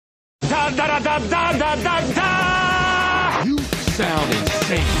da da da da da da! You sound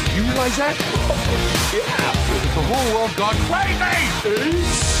insane. You realize that? Yeah. The whole world gone crazy.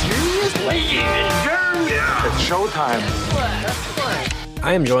 Seriously? Yeah. It's showtime.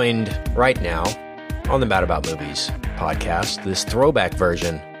 I am joined right now on the Mad About Movies podcast, this throwback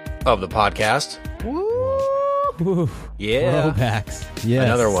version of the podcast. Woo! Yeah. Throwbacks. Yes.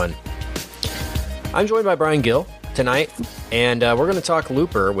 Another one. I'm joined by Brian Gill tonight, and we're going to talk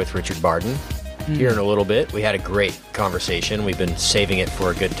Looper with Richard Barden here in a little bit. We had a great conversation. We've been saving it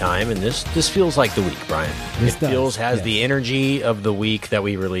for a good time, and this feels like the week, Brian. This Has the energy of the week that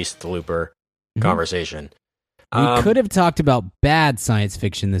we released the Looper conversation. We could have talked about bad science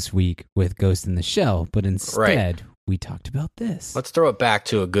fiction this week with Ghost in the Shell, but instead we talked about this. Let's throw it back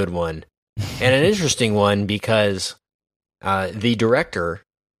to a good one, and an interesting one, because the director,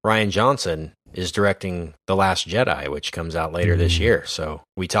 Rian Johnson, is directing The Last Jedi, which comes out later this year. So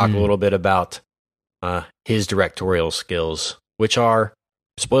we talk a little bit about his directorial skills, which are,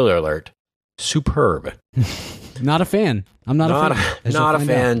 spoiler alert, superb. Not a fan. I'm not a fan. Not a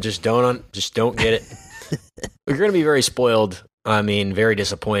fan. Just don't get it. You're going to be very spoiled. I mean, very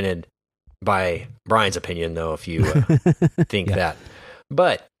disappointed by Brian's opinion, though, if you think that.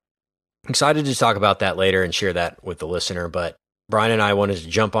 But excited to talk about that later and share that with the listener. But Brian and I wanted to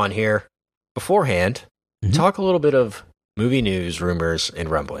jump on here beforehand, talk a little bit of movie news, rumors, and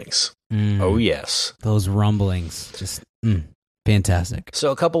rumblings. Oh, yes. Those rumblings. Just fantastic.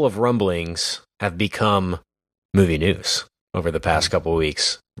 So a couple of rumblings have become movie news over the past couple of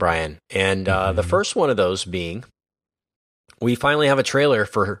weeks, Brian. And the first one of those being, we finally have a trailer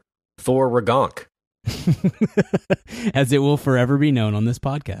for Thor Ragnarok. As it will forever be known on this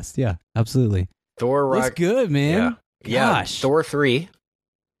podcast. Yeah, absolutely. Thor Ragnarok. Looks good, man. Yeah. Gosh. Thor 3,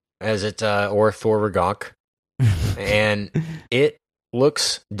 as it, or Thor Ragnarok. And it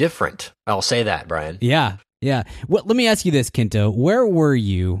looks different. I'll say that, Brian. Yeah. Well, let me ask you this, Kento. Where were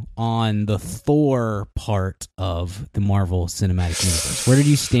you on the Thor part of the Marvel Cinematic Universe? Where did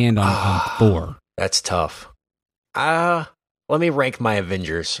you stand on Thor? That's tough. Let me rank my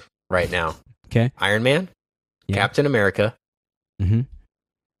Avengers right now. Okay. Iron Man, Captain America,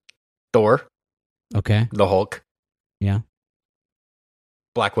 Thor, okay, the Hulk,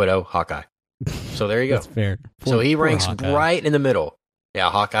 Black Widow, Hawkeye. So there you go. That's fair. So he ranks Hawkeye. right in the middle. Yeah,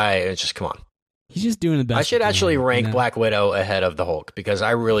 Hawkeye, it's just, come on. He's just doing the best. I should actually rank you know? Black Widow ahead of the Hulk, because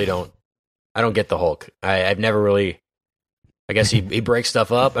I really don't get the Hulk. I've never really, I guess he breaks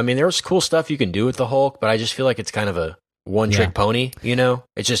stuff up. I mean, there's cool stuff you can do with the Hulk, but I just feel like it's kind of a one-trick pony, you know?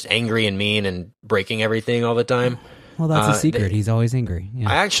 It's just angry and mean and breaking everything all the time. Well, that's a secret. He's always angry. Yeah.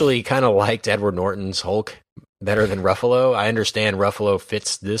 I actually kind of liked Edward Norton's Hulk better than Ruffalo. I understand Ruffalo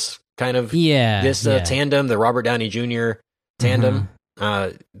fits this kind of tandem, the Robert Downey Jr. tandem.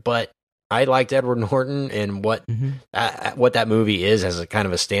 But I liked Edward Norton and what that movie is as a kind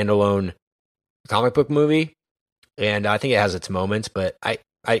of a standalone comic book movie. And I think it has its moments, but I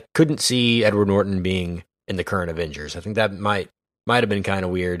couldn't see Edward Norton being in the current Avengers. I think that might have been kind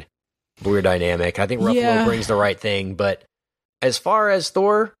of weird dynamic. I think Ruffalo brings the right thing, but as far as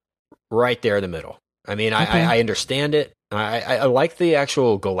Thor, right there in the middle. I mean, I understand it. I like the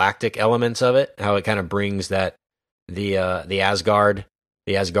actual galactic elements of it, how it kind of brings that the Asgard,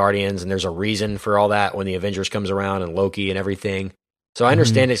 the Asgardians, and there's a reason for all that when the Avengers comes around and Loki and everything. So I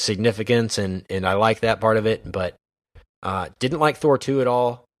understand its significance, and I like that part of it, but didn't like Thor 2 at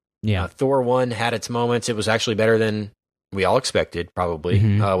all. Yeah. Thor 1 had its moments. It was actually better than we all expected, probably,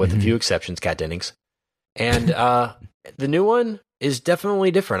 with a few exceptions, Kat Dennings. And the new one is definitely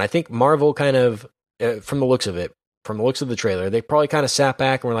different. I think Marvel kind of, from the looks of it, from the looks of the trailer, they probably kind of sat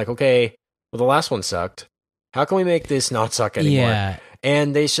back and were like, okay, well, the last one sucked. How can we make this not suck anymore? Yeah.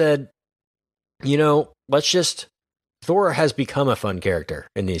 And they said, Thor has become a fun character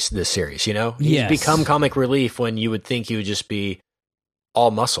in this series, you know? He's become comic relief when you would think he would just be all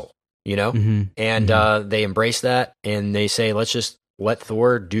muscle, you know? And they embrace that, and they say, let's just let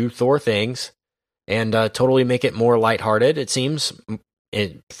Thor do Thor things and totally make it more lighthearted, it seems,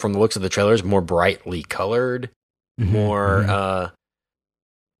 from the looks of the trailers, more brightly colored, more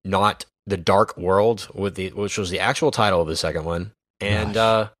not the dark world, which was the actual title of the second one. And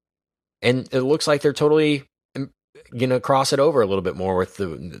it looks like they're totally gonna cross it over a little bit more with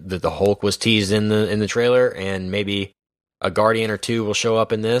the Hulk was teased in the trailer, and maybe a Guardian or two will show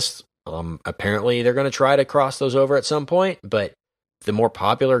up in this. Apparently they're gonna try to cross those over at some point, but the more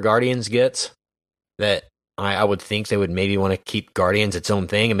popular Guardians gets, that I would think they would maybe want to keep Guardians its own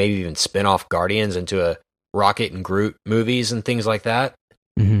thing and maybe even spin off Guardians into a Rocket and Groot movies and things like that.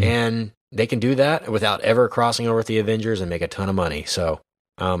 And they can do that without ever crossing over with the Avengers and make a ton of money. So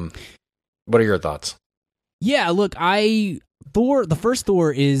What are your thoughts? Yeah, look, the first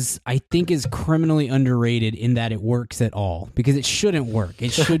Thor I think is criminally underrated in that it works at all, because it shouldn't work.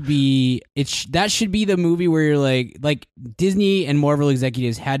 It should be that should be the movie where you're like Disney and Marvel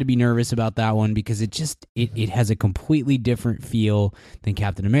executives had to be nervous about that one, because it has a completely different feel than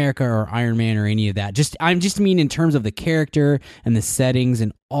Captain America or Iron Man or any of that. I mean in terms of the character and the settings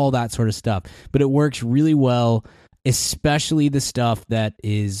and all that sort of stuff. But it works really well, especially the stuff that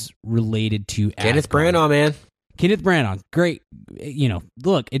is related to Kenneth Branagh, man. Kenneth Branagh, great.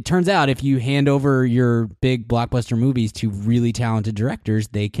 Look, it turns out if you hand over your big blockbuster movies to really talented directors,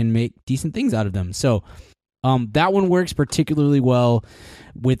 they can make decent things out of them. So that one works particularly well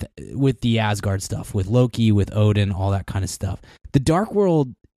with the Asgard stuff, with Loki, with Odin, all that kind of stuff. The Dark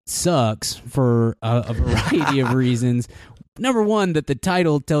World sucks for a variety of reasons. Number one, that the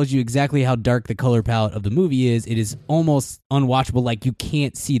title tells you exactly how dark the color palette of the movie is. It is almost unwatchable, like you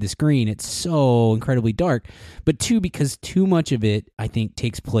can't see the screen. It's so incredibly dark. But two, because too much of it, I think,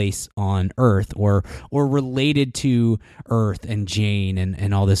 takes place on Earth or related to Earth and Jane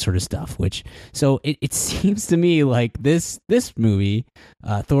and all this sort of stuff. So it seems to me like this movie,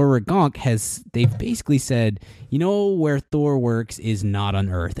 Thor Ragnarok, they've basically said, where Thor works is not on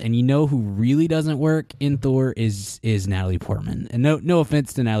Earth, and who really doesn't work in Thor is Natalie Portman. And no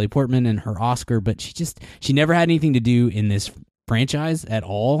offense to Natalie Portman and her Oscar, but she never had anything to do in this franchise at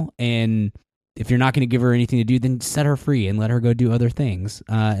all. And if you're not going to give her anything to do, then set her free and let her go do other things.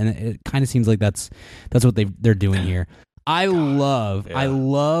 And it kind of seems like that's what they're doing here. I love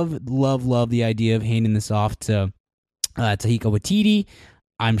the idea of handing this off to Taika Waititi.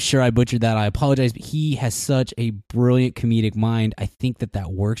 I'm sure I butchered that. I apologize, but he has such a brilliant comedic mind. I think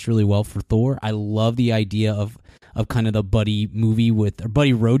that works really well for Thor. I love the idea of kind of the buddy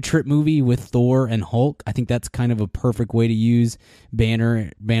road trip movie with Thor and Hulk. I think that's kind of a perfect way to use Banner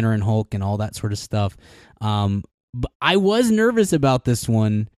and Hulk and all that sort of stuff. But I was nervous about this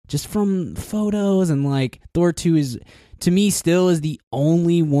one just from photos, and like Thor 2 is, to me, still is the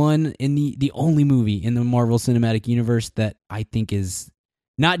only one in the only movie in the Marvel Cinematic Universe that I think is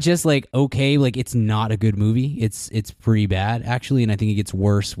not just like okay, like it's not a good movie. It's pretty bad actually, and I think it gets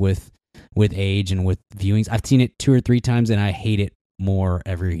worse with age and with viewings. I've seen it 2 or 3 times and I hate it more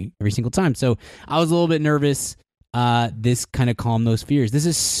every single time. So I was a little bit nervous. This kind of calmed those fears. This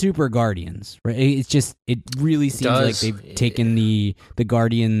is super Guardians, right? It really seems like they've taken the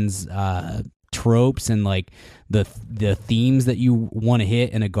Guardians tropes and like the themes that you want to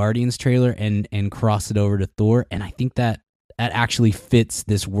hit in a Guardians trailer and cross it over to Thor. And I think that actually fits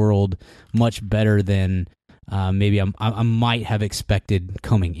this world much better than maybe I might have expected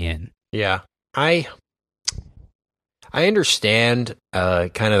coming in. Yeah, I understand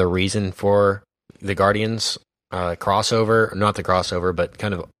kind of the reason for the Guardians crossover, not the crossover, but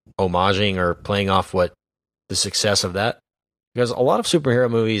kind of homaging or playing off what the success of that, because a lot of superhero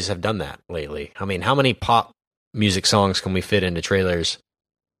movies have done that lately. I mean, how many pop music songs can we fit into trailers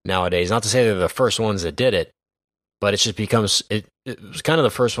nowadays? Not to say they're the first ones that did it, but it just becomes it was kind of the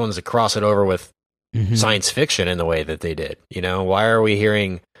first ones to cross it over with science fiction in the way that they did. You know, why are we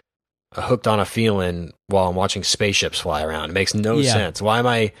hearing Hooked on a Feeling while I'm watching spaceships fly around? It makes no sense. Why am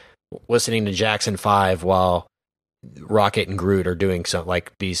I listening to Jackson 5 while Rocket and Groot are doing something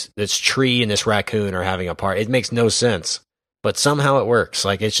like this tree and this raccoon are having a party? It makes no sense, but somehow it works.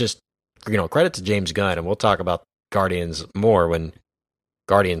 Like, it's just, credit to James Gunn, and we'll talk about Guardians more when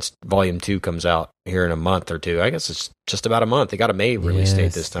Guardians Volume 2 comes out here in a month or two. I guess it's just about a month. They got a May release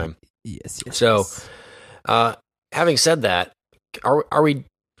date this time. Yes. So, having said that, are we?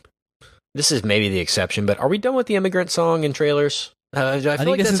 This is maybe the exception, but are we done with the immigrant song in trailers? I think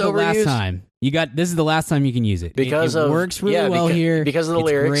like this is the last time. This is the last time you can use it. Because it works really well here. Because of the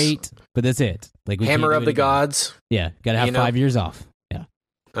lyrics. Great, but that's it. Like Hammer of the Gods. Yeah, got to have 5 years off. Yeah.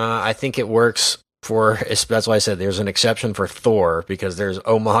 I think it works that's why I said there's an exception for Thor, because there's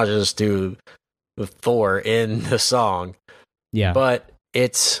homages to Thor in the song. Yeah. But I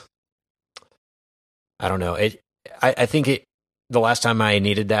don't know. I think the last time I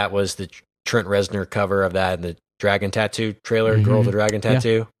needed that was the Trent Reznor cover of that and the Dragon Tattoo trailer, Girl with the Dragon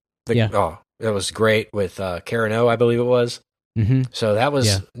Tattoo. Oh, that was great with Karen O, I believe it was. Mm-hmm. So that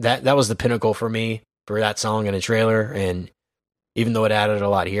was that was the pinnacle for me for that song in a trailer. And even though it added a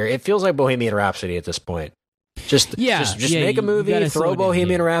lot here, it feels like Bohemian Rhapsody at this point. Just make a movie, throw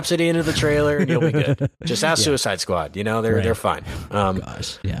Bohemian Rhapsody into the trailer, and you'll be good. Just ask Suicide Squad. They're fine.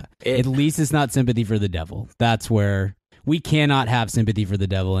 At least it's not Sympathy for the Devil. That's where We cannot have sympathy for the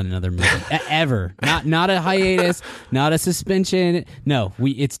devil in another movie ever. Not a hiatus, not a suspension. No,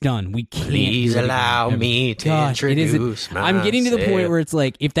 it's done. We can't. Please allow me to introduce myself. I'm getting to the point where it's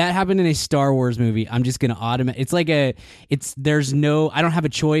like, if that happened in a Star Wars movie, I'm just gonna It's like I don't have a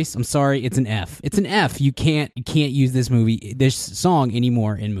choice. I'm sorry. It's an F. It's an F. You can't use this song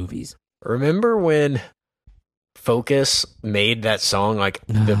anymore in movies. Remember when Focus made that song like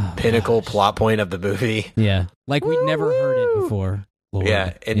the pinnacle plot point of the movie? Yeah. Like we'd never heard it before. Lord.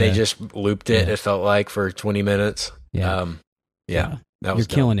 Yeah. And they just looped it, it felt like, for 20 minutes. Yeah. That was You're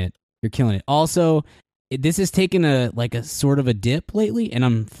killing it. You're killing it. Also, this has taken a sort of a dip lately, and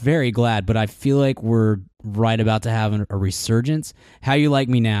I'm very glad, but I feel like we're right about to have a resurgence. How You Like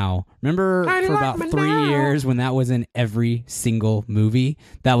Me Now. Remember for about 3 years when that was in every single movie?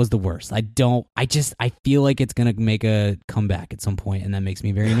 That was the worst. I feel like it's going to make a comeback at some point, and that makes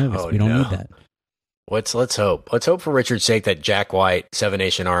me very nervous. We don't need that. Let's hope. Let's hope for Richard's sake that Jack White, Seven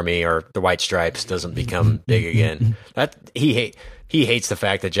Nation Army, or the White Stripes doesn't become big again. He hates the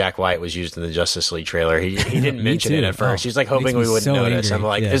fact that Jack White was used in the Justice League trailer. He didn't mention it at first. He's like hoping we wouldn't notice. Angry. I'm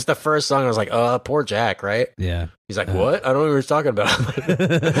like, it's the first song. I was like, poor Jack, right? Yeah. He's like, what? I don't know what you're talking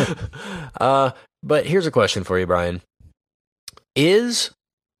about. But here's a question for you, Brian. Is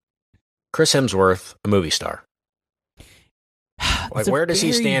Chris Hemsworth a movie star? Like, where does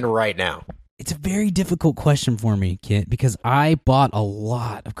he stand right now? It's a very difficult question for me, Kit, because I bought a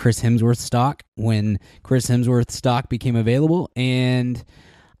lot of Chris Hemsworth stock when Chris Hemsworth stock became available, and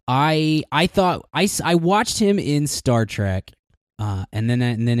I thought I watched him in Star Trek, and then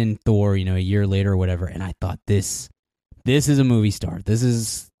in Thor, a year later or whatever, and I thought this is a movie star.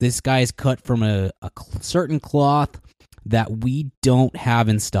 This guy is cut from a certain cloth that we don't have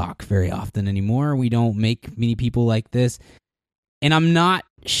in stock very often anymore. We don't make many people like this. And I'm not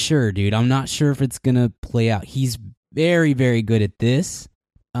sure, dude. I'm not sure if it's going to play out. He's very, very good at this,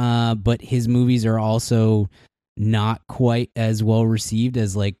 but his movies are also not quite as well received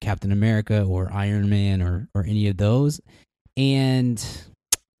as like Captain America or Iron Man or any of those. And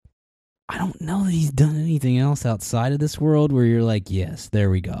I don't know that he's done anything else outside of this world where you're like, yes,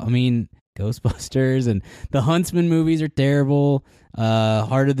 there we go. I mean, Ghostbusters and the Huntsman movies are terrible.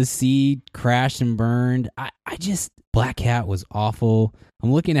 Heart of the Sea crashed and burned. Black Cat was awful.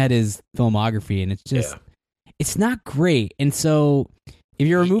 I'm looking at his filmography and it's just, it's not great. And so if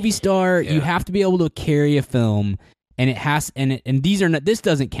you're a movie star, you have to be able to carry a film, and it has, and this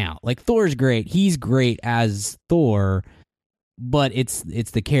doesn't count. Like Thor's great. He's great as Thor, but it's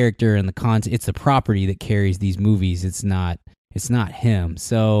the character and the content, it's the property that carries these movies. It's not him.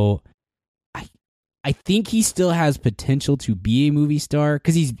 So I think he still has potential to be a movie star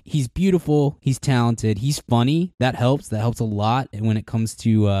because he's beautiful, he's talented, he's funny. That helps. That helps a lot when it comes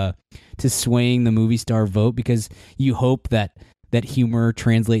to swaying the movie star vote, because you hope that humor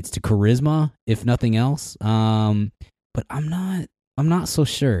translates to charisma, if nothing else. But I'm not so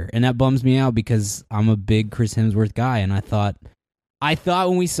sure, and that bums me out because I'm a big Chris Hemsworth guy, and I thought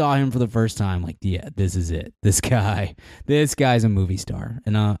when we saw him for the first time, like, yeah, this is it. This guy's a movie star,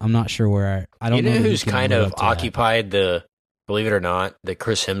 and I'm not sure where I don't know who's kind of occupied believe it or not, the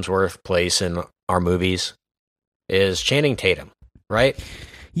Chris Hemsworth place in our movies is Channing Tatum, right?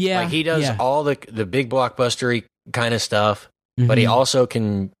 Yeah, like he does all the big blockbustery kind of stuff, but he also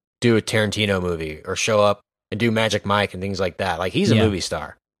can do a Tarantino movie or show up and do Magic Mike and things like that. Like he's a movie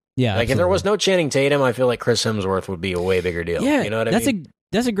star. Yeah, like absolutely. If there was no Channing Tatum, I feel like Chris Hemsworth would be a way bigger deal. Yeah, you know what I mean?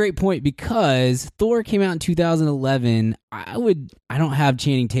 That's a great point, because Thor came out in 2011. I don't have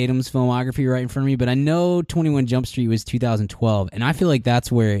Channing Tatum's filmography right in front of me, but I know 21 Jump Street was 2012, and I feel like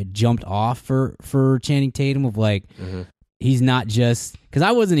that's where it jumped off for Channing Tatum of like, he's not just, because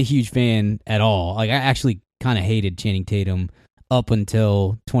I wasn't a huge fan at all. Like I actually kind of hated Channing Tatum up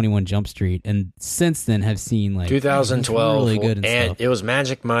until 21 Jump Street, and since then have seen like 2012 really good and stuff. It was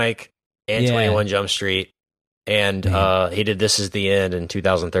Magic Mike and 21 Jump Street, and he did This Is the End in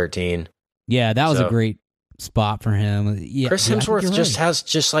 2013. Yeah, that was a great spot for him. Yeah, Chris Hemsworth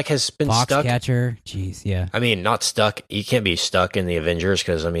has been stuck. Foxcatcher, jeez, yeah. I mean, not stuck. You can't be stuck in the Avengers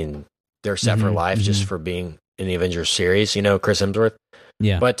because I mean they're set for life just for being in the Avengers series. You know, Chris Hemsworth.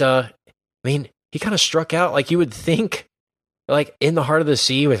 Yeah, but I mean, he kind of struck out. Like you would think. Like in the Heart of the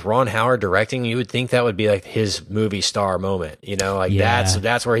Sea with Ron Howard directing, you would think that would be like his movie star moment, you know, like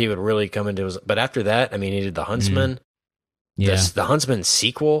that's where he would really come into his. But after that, I mean, he did The Huntsman, the Huntsman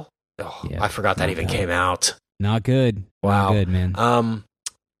sequel. Oh, I forgot that even came out. Not good. Wow, not good, man.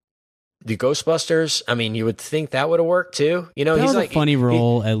 The Ghostbusters. I mean, you would think that would have worked too. You know, that he's was like a funny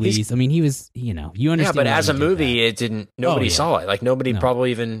role at least. I mean, he was. You know, you understand. Yeah, but as a movie, it didn't. Nobody saw it. Like nobody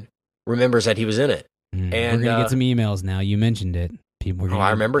probably even remembers that he was in it. And we're gonna get some emails now. You mentioned it. People.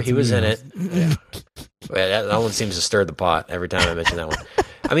 I remember he was in it. Yeah. that one seems to stir the pot every time I mention that one.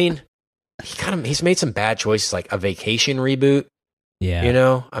 I mean, he's made some bad choices, like a Vacation reboot.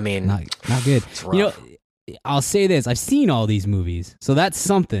 Yeah, I mean, not good. I'll say this: I've seen all these movies, so that's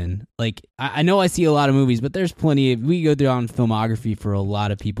something. Like I know I see a lot of movies, but there's plenty. We go down filmography for a lot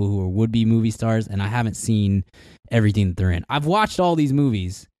of people who are would-be movie stars, and I haven't seen everything that they're in. I've watched all these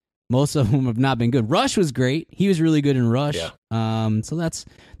movies. Most of them have not been good. Rush was great. He was really good in Rush. Yeah. So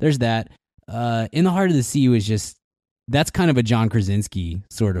there's that. In the Heart of the Sea was just. That's kind of a John Krasinski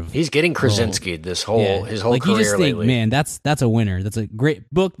sort of. He's getting Krasinski his whole career you just think, lately. Man, that's a winner. That's a great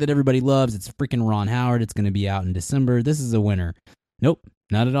book that everybody loves. It's freaking Ron Howard. It's going to be out in December. This is a winner. Nope,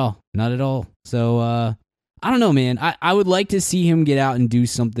 not at all. Not at all. So I don't know, man. I would like to see him get out and do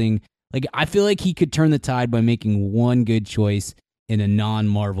something. Like I feel like he could turn the tide by making one good choice in a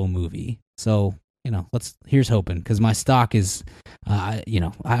non-Marvel movie. So here's hoping, because my stock is, I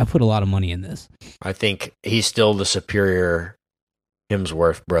put a lot of money in this. I think he's still the superior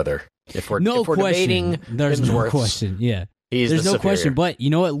Hemsworth brother. If we're debating, there's no question. Yeah, there's no question. But you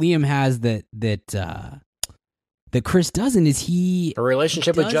know what Liam has that Chris doesn't is a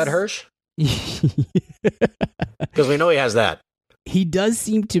relationship with Judd Hirsch. Because we know he has that. He does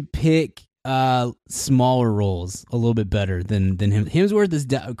seem to pick smaller roles a little bit better than him. Hemsworth is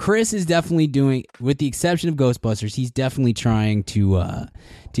Chris is definitely doing, with the exception of Ghostbusters, he's definitely trying to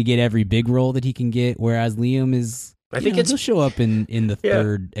get every big role that he can get, whereas Liam is he'll show up in the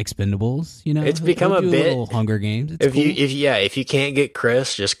third Expendables. It's become a bit little Hunger Games. It's if you can't get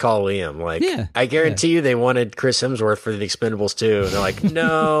Chris, just call Liam. I guarantee you they wanted Chris Hemsworth for the Expendables too, and they're like,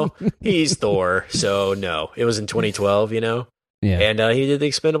 no, he's Thor, so no. It was in 2012, and he did the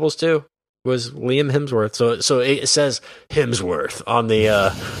Expendables too. Was Liam Hemsworth. So it says Hemsworth on the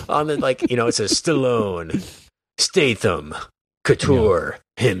it says Stallone, Statham, Couture,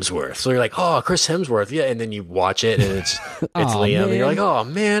 Hemsworth. So you're like, oh, Chris Hemsworth, yeah, and then you watch it and it's Liam, man. And you're like, oh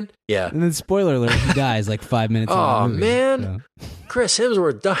man, yeah. And then spoiler alert, he dies like 5 minutes. Oh man, so. Chris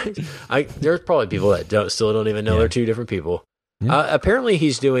Hemsworth died. There's probably people that still don't even know they're two different people. Yeah. Apparently,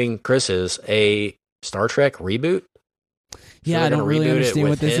 he's doing Chris's a Star Trek reboot. Yeah, I don't really understand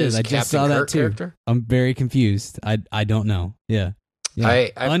what this is. I just saw that too. Character? I'm very confused. I don't know. Yeah.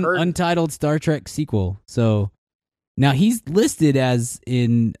 I've heard untitled Star Trek sequel. So now he's listed as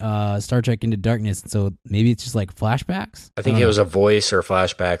in Star Trek Into Darkness. So maybe it's just like flashbacks. I think it was a voice or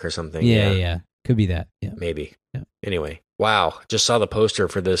flashback or something. Yeah. Could be that. Yeah. Maybe. Yeah. Anyway, wow. Just saw the poster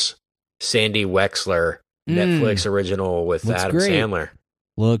for this Sandy Wexler Netflix original with Adam Sandler.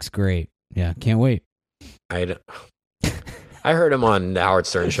 Looks great. Yeah. Can't wait. I heard him on the Howard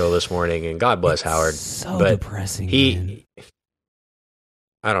Stern show this morning, and God bless Howard. So depressing.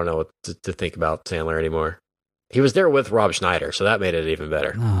 I don't know what to think about Sandler anymore. He was there with Rob Schneider, so that made it even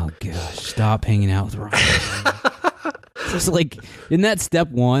better. Oh gosh, stop hanging out with Rob. Just like, isn't that step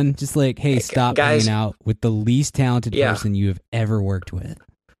one? Just like, hey, stop hanging out with the least talented person you have ever worked with.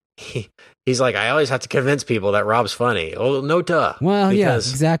 He's like, I always have to convince people that Rob's funny. Oh, no duh. Well,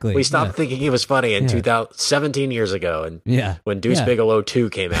 exactly. We stopped thinking he was funny in 17 years ago. And when Deuce Bigelow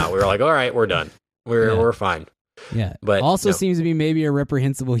 2 came out, we were like, all right, we're done. We're fine. Yeah. But also seems to be maybe a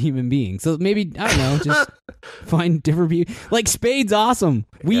reprehensible human being. So maybe, I don't know, just find different people. Like Spade's awesome.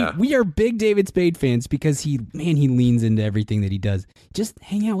 We are big David Spade fans because he leans into everything that he does. Just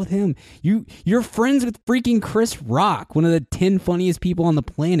hang out with him. You're friends with freaking Chris Rock, one of the 10 funniest people on the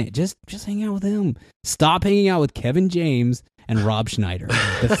planet. Just hang out with him. Stop hanging out with Kevin James and Rob Schneider.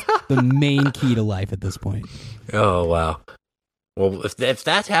 That's the main key to life at this point. Oh, wow. Well, if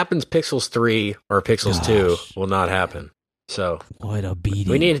that happens, Pixels 3 or Pixels 2 will not happen. So what a beating.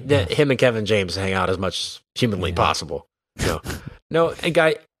 We need him and Kevin James to hang out as much as humanly possible. No,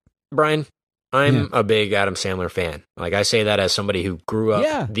 hey, Brian, I'm a big Adam Sandler fan. Like I say that as somebody who grew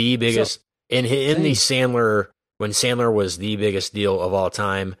up the biggest in the Sandler, when Sandler was the biggest deal of all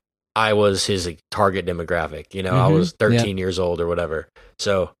time. I was his target demographic. I was 13 years old or whatever.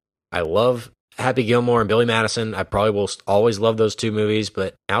 So I love Happy Gilmore and Billy Madison. I probably will always love those two movies,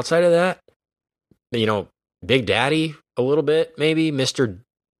 but outside of that, Big Daddy a little bit, maybe. Mr.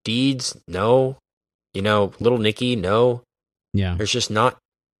 Deeds, no. Little Nicky, no. Yeah. There's just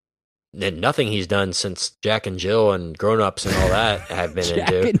nothing he's done since Jack and Jill and Grown Ups and all that I've been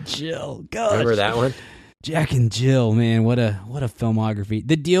Jack into. Jack and Jill, gosh. Remember that one? Jack and Jill, man, what a filmography.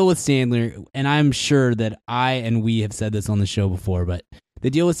 The deal with Sandler, and I'm sure that we have said this on the show before, but the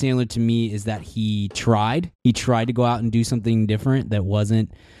deal with Sandler to me is that he tried to go out and do something different that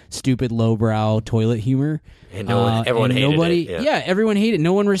wasn't stupid lowbrow toilet humor. And everyone hated it. Yeah, everyone hated it.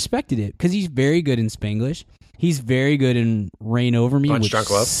 No one respected it because he's very good in Spanglish. He's very good in Reign Over Me, Punch which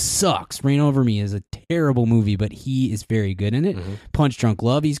Drunk Love sucks. Reign Over Me is a terrible movie, but he is very good in it. Mm-hmm. Punch Drunk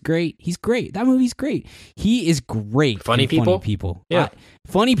Love, he's great. He's great. That movie's great. He is great. Funny People? Funny People. Yeah.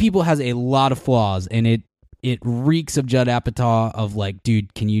 Funny People has a lot of flaws, and it reeks of Judd Apatow of like,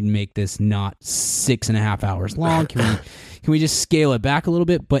 dude, can you make this not 6.5 hours long? Can we just scale it back a little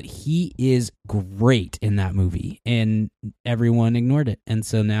bit? But he is great in that movie, and everyone ignored it. And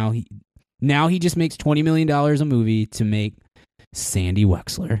so now he just makes $20 million a movie to make Sandy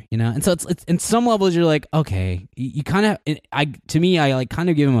Wexler, you know? And so it's in some levels you're like, okay, you kind of, I like kind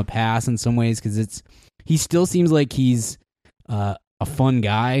of give him a pass in some ways because he still seems like he's a fun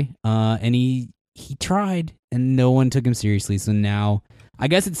guy, and he tried and no one took him seriously. So now I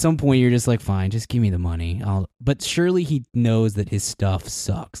guess at some point you're just like, fine, just give me the money. But surely he knows that his stuff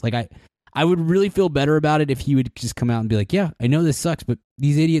sucks. Like I would really feel better about it if he would just come out and be like, yeah, I know this sucks, but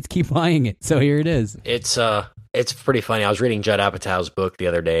these idiots keep buying it. So here it is. It's pretty funny. I was reading Judd Apatow's book the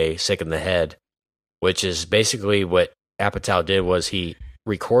other day, Sick in the Head, which is basically what Apatow did was he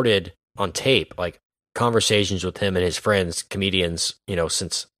recorded on tape, like conversations with him and his friends, comedians, you know,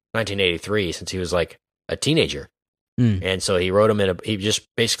 since 1983, since he was like a teenager. And so he wrote them he just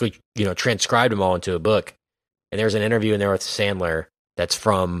basically, you know, transcribed them all into a book. And there's an interview in there with Sandler that's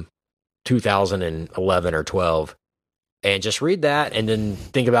from 2011 or 12, and just read that and then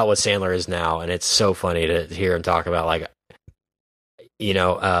think about what Sandler is now. And it's so funny to hear him talk about, like, you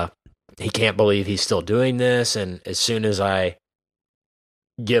know, he can't believe he's still doing this. And as soon as I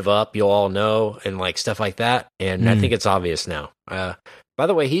give up, you'll all know, and like stuff like that. And I think it's obvious now. By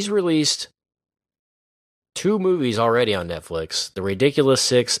the way, he's released 2 movies already on Netflix, The Ridiculous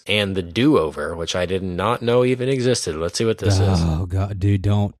Six and The Do-Over, which I did not know even existed. Let's see what this is. Oh, God, dude,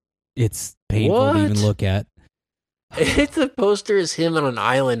 don't. It's painful to even look at. The poster is him on an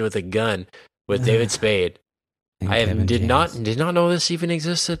island with a gun with David Spade. I did not know this even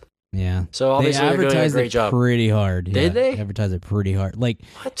existed. Yeah. So obviously they're doing a great job. Pretty hard. Did they? Advertise it pretty hard. Like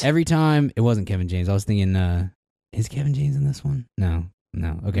what? Every time, it wasn't Kevin James. I was thinking, is Kevin James in this one? No.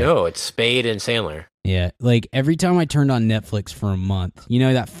 Okay. No, it's Spade and Sandler. Yeah, like every time I turned on Netflix for a month, you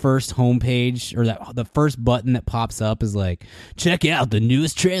know, that first homepage or the first button that pops up is like, check out the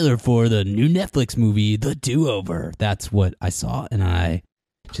newest trailer for the new Netflix movie, The Do-Over. That's what I saw, and I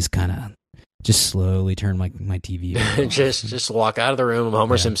just kind of slowly turned my TV on. just walk out of the room,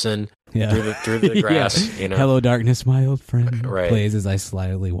 Homer Simpson, through the grass. You know, Hello Darkness, my old friend. Right. Plays as I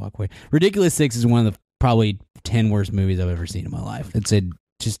slyly walk away. Ridiculous Six is one of the probably 10 worst movies I've ever seen in my life. It's a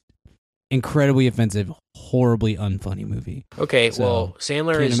just incredibly offensive, horribly unfunny movie. Okay, so well,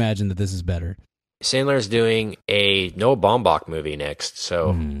 Sandler can't imagine that this is better. Sandler's doing a Noah Baumbach movie next,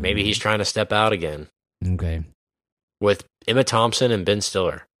 so maybe he's trying to step out again. Okay. With Emma Thompson and Ben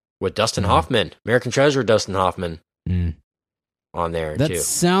Stiller. With Dustin Hoffman, American Treasure Dustin Hoffman on there, that too. That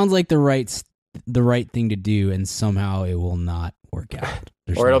sounds like the right thing to do, and somehow it will not work out.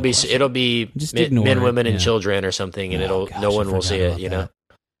 Or it'll be just men, women, and children or something, and no one will see it, you know?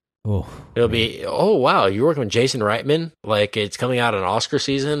 Oh, it'll be, oh, wow, you're working with Jason Reitman? Like, it's coming out in Oscar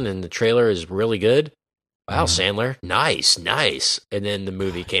season, and the trailer is really good? Wow, Sandler, nice. And then the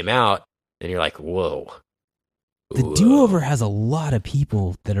movie came out, and you're like, whoa. The Do-Over has a lot of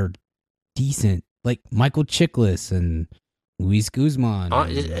people that are decent, like Michael Chiklis and Luis Guzman.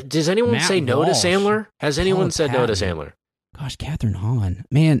 Does anyone Matt say no Walsh. to Sandler? Has anyone said no to Sandler? Gosh, Catherine Hahn.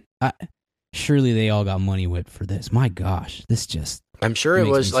 Man, surely they all got money whipped for this. My gosh, this just... I'm sure it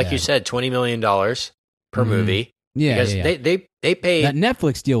was, like you said, $20 million per movie. Yeah, because they pay... That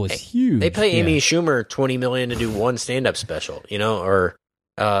Netflix deal was huge. They pay Amy Schumer $20 million to do one stand-up special, you know, or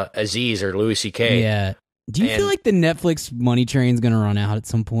Aziz or Louis C.K. Yeah. Do you feel like the Netflix money train's going to run out at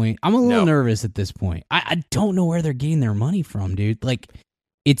some point? I'm a little nervous at this point. I don't know where they're getting their money from, dude. Like,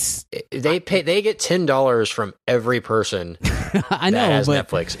 they get $10 from every person I know, that has but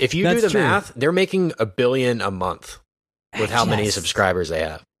Netflix. If you do the math, they're making $1 billion a month with how many subscribers they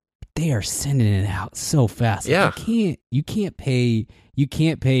have. They are sending it out so fast. Yeah. You can't pay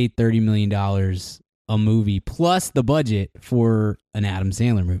 $30 million a movie plus the budget for an Adam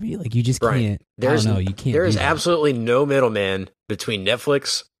Sandler movie. Like, you just can't. You can't. There is absolutely no middleman between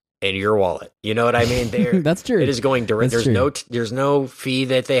Netflix and your wallet. You know what I mean? That's true. It is going direct. There's no fee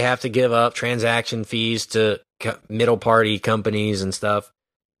that they have to give up, transaction fees to middle party companies and stuff.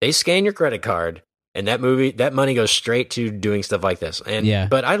 They scan your credit card, and that money goes straight to doing stuff like this.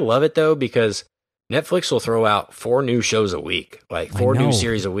 But I love it though, because Netflix will throw out 4 new shows a week, like 4 new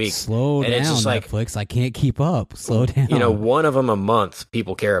series a week. Slow down, it's just like, Netflix. I can't keep up. Slow down. One of them a month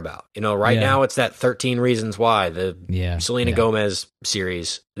people care about. Right now it's that 13 Reasons Why, the Selena Gomez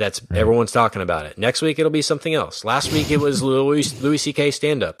series. That's everyone's talking about it. Next week it'll be something else. Last week it was Louis C.K.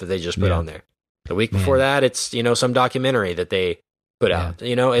 stand-up that they just put on there. The week before that it's, some documentary that they put out.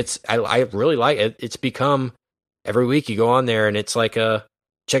 I really like it. It's become every week you go on there and it's like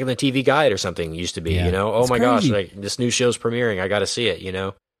checking the TV guide or something used to be, oh my gosh, like this new show's premiering. I got to see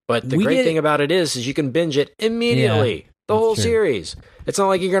it, But the great thing about it is you can binge it immediately, the whole series. It's not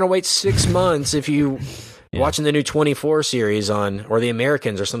like you're going to wait 6 months if you watching the new 24 series or The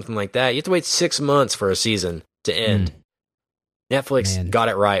Americans or something like that. You have to wait 6 months for a season to end. Netflix got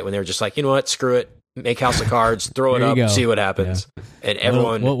it right when they were just like, you know what, screw it. Make House of Cards, throw it up, see what happens. Yeah. And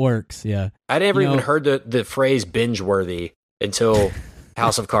everyone... What works, I never even heard the phrase binge-worthy until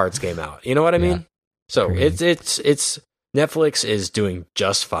House of Cards came out. You know what I mean? So it's Netflix is doing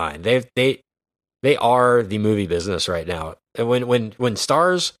just fine. They are the movie business right now. And when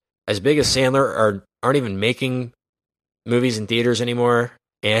stars as big as Sandler aren't even making movies in theaters anymore,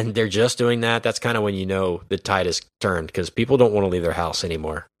 and they're just doing that, that's kind of when the tide has turned, because people don't want to leave their house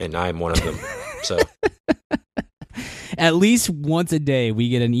anymore, and I'm one of them. So at least once a day we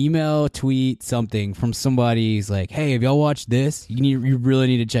get an email, tweet, something from somebody who's like, hey, have y'all watched this? You really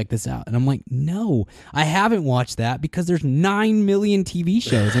need to check this out. And I'm like, no, I haven't watched that, because there's 9 million TV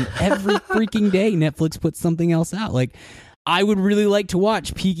shows and every freaking day Netflix puts something else out. Like, I would really like to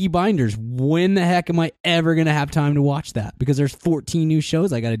watch Peaky Blinders. When the heck am I ever going to have time to watch that? Because there's 14 new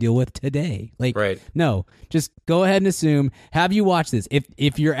shows I got to deal with today. Like, no, just go ahead and assume. Have you watched this?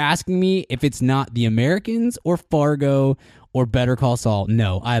 If you're asking me if it's not The Americans or Fargo or Better Call Saul,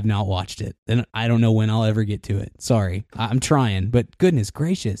 no, I have not watched it. And I don't know when I'll ever get to it. Sorry. I'm trying, but goodness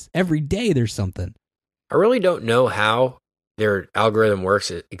gracious, every day there's something. I really don't know how their algorithm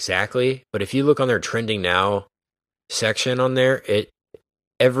works exactly, but if you look on their trending now section on there,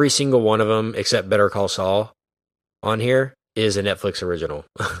 every single one of them except Better Call Saul on here is a Netflix original.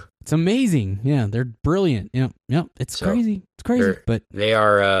 It's amazing. Yeah, they're brilliant. Yep. It's crazy. It's crazy, but they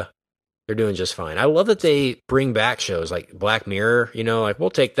are they're doing just fine. I love that they bring back shows like Black Mirror. Like, we'll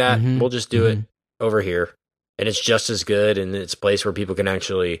take that. We'll just do it over here, and it's just as good, and it's a place where people can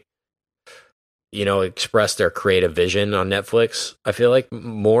actually express their creative vision on Netflix. I feel like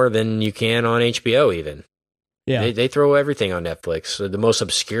more than you can on HBO even. Yeah, they throw everything on Netflix. The most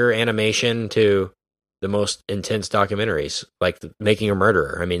obscure animation to the most intense documentaries, like Making a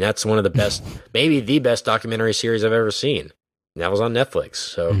Murderer. I mean, that's one of the best, maybe the best documentary series I've ever seen. And that was on Netflix.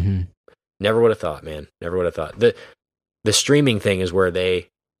 So never would have thought, man. Never would have thought. The streaming thing is where they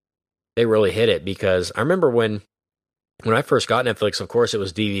really hit it, because I remember when I first got Netflix, of course it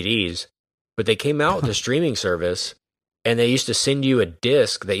was DVDs, but they came out with a streaming service. And they used to send you a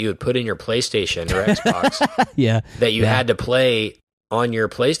disc that you would put in your PlayStation or Xbox that you had to play on your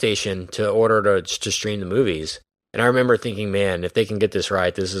PlayStation to order to stream the movies. And I remember thinking, man, if they can get this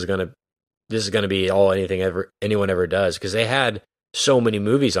right, this is gonna be all anyone ever does, because they had so many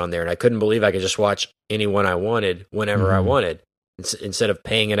movies on there, and I couldn't believe I could just watch any one I wanted whenever I wanted instead of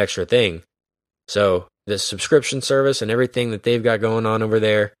paying an extra thing. So the subscription service and everything that they've got going on over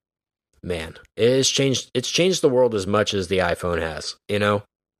there, man, it's changed the world as much as the iPhone has, in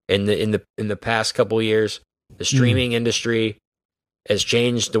the past couple of years. The streaming industry has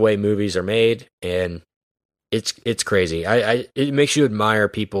changed the way movies are made, and it's crazy. It makes you admire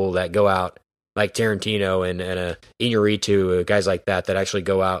people that go out, like Tarantino and Iñárritu, guys like that actually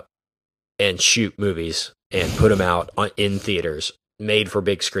go out and shoot movies and put them out in theaters made for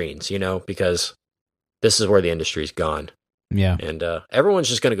big screens, because this is where the industry's gone. Yeah. And everyone's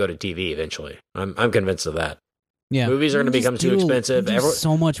just going to go to TV eventually. I'm convinced of that. Yeah. Movies are going to become too expensive. You can do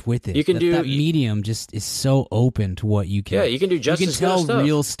so much with it. You can that medium just is so open to what you can. Yeah, you can do just as good stuff. You can tell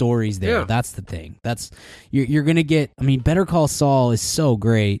real stories there. Yeah. That's the thing. You're going to get, Better Call Saul is so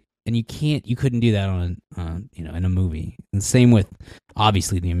great, and you couldn't do that in a movie. And same with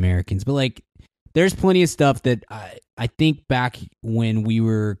obviously The Americans, but there's plenty of stuff that I think back when we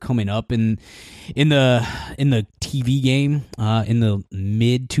were coming up in the TV game in the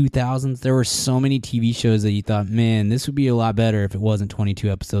mid 2000s, there were so many TV shows that you thought, man, this would be a lot better if it wasn't 22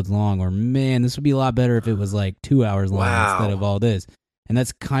 episodes long, or man, this would be a lot better if it was 2 hours long instead of all this. And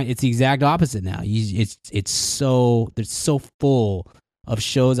it's the exact opposite now. It's so full of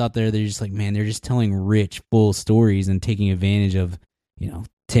shows out there that you're just like, man, they're just telling rich, full stories and taking advantage of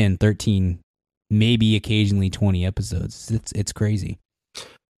 10, 13, maybe occasionally 20 episodes. It's crazy.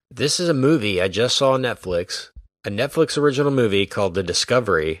 This is a movie I just saw on Netflix, a Netflix original movie called The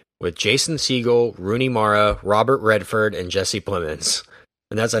Discovery, with Jason Segel, Rooney Mara, Robert Redford, and Jesse Plemons.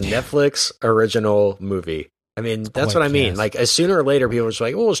 And that's a Netflix original movie. I mean, that's what I mean. Like, sooner or later, people are just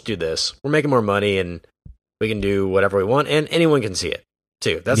like, well, let's do this. We're making more money, and we can do whatever we want, and anyone can see it,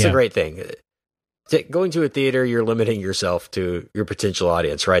 too. That's the great thing. Going to a theater, you're limiting yourself to your potential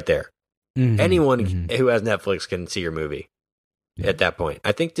audience right there. Anyone who has Netflix can see your movie at that point.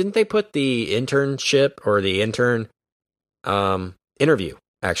 I think, didn't they put the internship or the intern interview,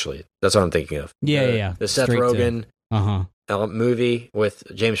 actually? That's what I'm thinking of. Yeah. The Seth Rogen movie with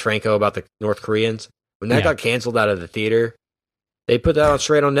James Franco about the North Koreans. When that got canceled out of the theater, they put that on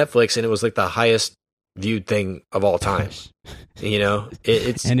straight on Netflix, and it was like the highest viewed thing of all time. You know,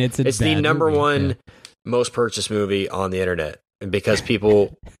 it's the number one most purchased movie on the internet, and because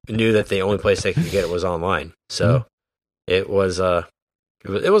people knew that the only place they could get it was online. So it wasn't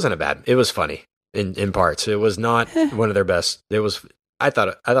a bad. It was funny in parts. It was not one of their best. It was. I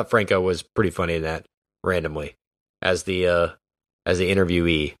thought Franco was pretty funny in that randomly as the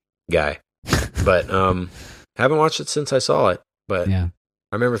interviewee guy. But haven't watched it since I saw it. But I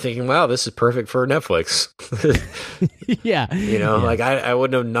remember thinking, wow, this is perfect for Netflix. You know, like I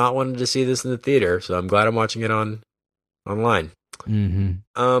wouldn't have not wanted to see this in the theater, so I'm glad I'm watching it online.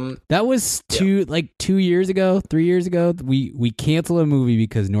 That was 2 years ago, 3 years ago. We canceled a movie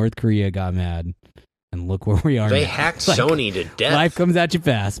because North Korea got mad. And look where we are. They now. hacked Sony to death. Life comes at you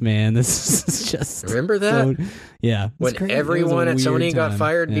fast, man. This is just. Remember that? So, when everyone at Sony got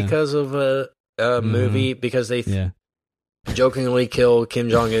fired because of a movie, because they jokingly killed Kim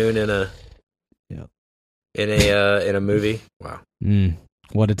Jong-un in a movie. Wow.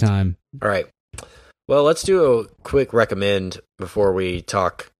 What a time. All right. Well, let's do a quick recommend before we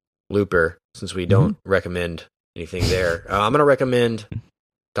talk Looper, since we don't recommend anything there. I'm going to recommend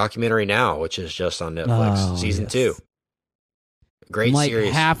Documentary Now, which is just on Netflix, season 2. Great series.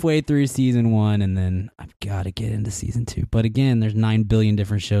 I'm halfway through season 1, and then I've got to get into season 2. But again, there's 9 billion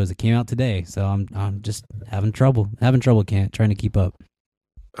different shows that came out today, so I'm just having trouble. Trying to keep up.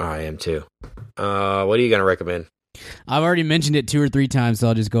 I am too. What are you going to recommend? I've already mentioned it 2 or 3 times, so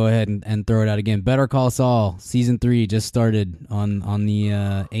I'll just go ahead and throw it out again. Better Call Saul, season 3 just started on the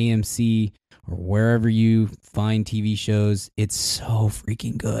AMC or wherever you find TV shows. It's so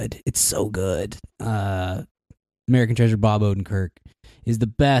freaking good. It's so good. American Treasure Bob Odenkirk is the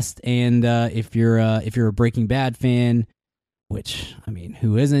best. And if you're a Breaking Bad fan, which, I mean,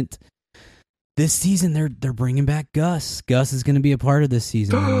 who isn't? This season they're bringing back Gus. Gus is going to be a part of this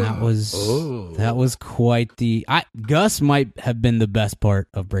season, and that was quite the. Gus might have been the best part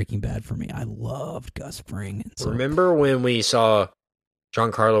of Breaking Bad for me. I loved Gus Fring. So. Remember when we saw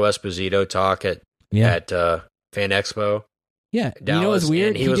Giancarlo Esposito talk at Fan Expo? Yeah, Dallas, you know what's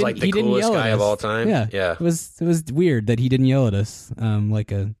weird? He was like the coolest guy of all time. Yeah. It was weird that he didn't yell at us.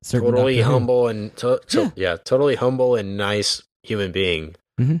 Like a certain totally humble and totally humble and nice human being.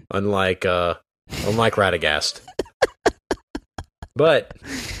 Unlike Radagast. But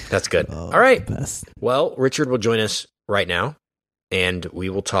that's good. All right. Well, Richard will join us right now, and we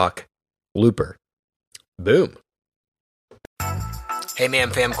will talk Looper. Boom. Hey, man,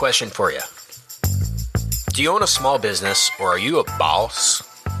 fam, question for you. Do you own a small business, or are you a boss?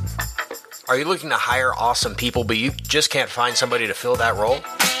 Are you looking to hire awesome people, but you just can't find somebody to fill that role?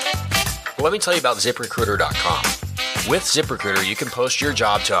 Well, let me tell you about ZipRecruiter.com. With ZipRecruiter, you can post your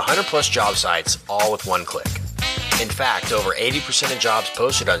job to 100-plus job sites, all with one click. In fact, over 80% of jobs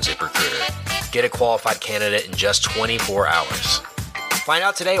posted on ZipRecruiter get a qualified candidate in just 24 hours. Find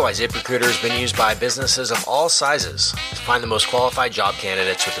out today why ZipRecruiter has been used by businesses of all sizes to find the most qualified job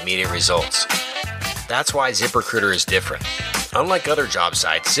candidates with immediate results. That's why ZipRecruiter is different. Unlike other job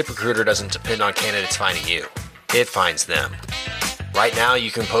sites, ZipRecruiter doesn't depend on candidates finding you. It finds them. Right now,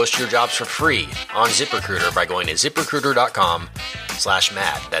 you can post your jobs for free on ZipRecruiter by going to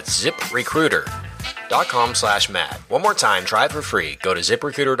ZipRecruiter.com/mad. That's ZipRecruiter.com/mad. One more time, try it for free. Go to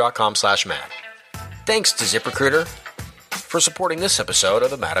ZipRecruiter.com/mad. Thanks to ZipRecruiter for supporting this episode of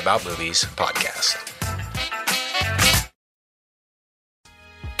the Mad About Movies podcast.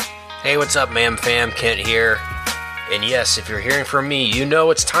 Hey, what's up, ma'am, fam? Kent here. And yes, if you're hearing from me, you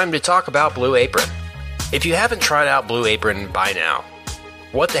know it's time to talk about Blue Apron. If you haven't tried out Blue Apron by now,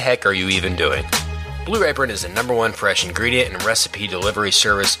 what the heck are you even doing? Blue Apron is the #1 fresh ingredient and recipe delivery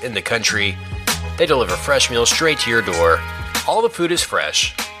service in the country. They deliver fresh meals straight to your door. All the food is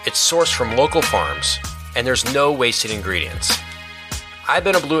fresh, it's sourced from local farms, and there's no wasted ingredients. I've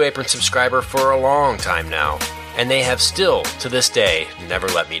been a Blue Apron subscriber for a long time now, and they have still, to this day, never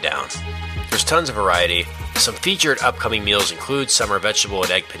let me down. There's tons of variety. Some featured upcoming meals include summer vegetable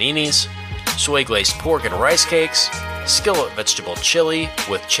and egg paninis, soy glazed pork and rice cakes, skillet vegetable chili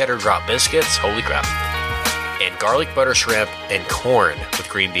with cheddar drop biscuits, holy crap, and garlic butter shrimp and corn with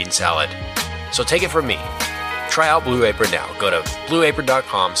green bean salad. So take it from me. Try out Blue Apron now. Go to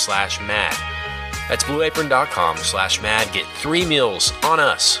blueapron.com/mad. That's blueapron.com/mad. Get 3 meals on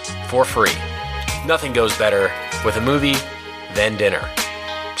us for free. Nothing goes better with a movie than dinner.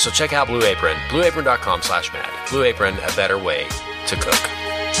 So check out Blue Apron. blueapron.com/mad. Blue Apron, a better way to cook.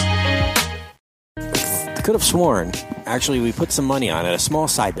 Could have sworn, actually, we put some money on it, a small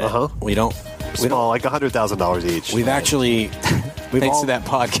side bet. We don't... Small, like $100,000 each. We've actually... Thanks to that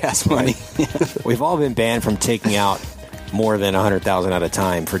podcast money. We've all been banned from taking out more than $100,000 at a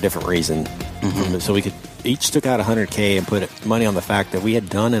time for different reasons. So we could each took out $100K and put money on the fact that we had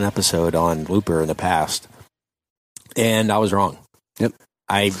done an episode on Looper in the past, and I was wrong. Yep.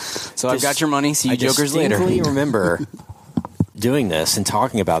 So I've got your money. See you jokers later. I distinctly remember doing this and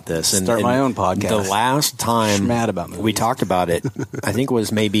talking about this. And start my own podcast. The last time we talked about it, I think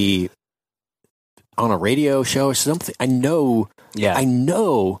was maybe on a radio show or something. I know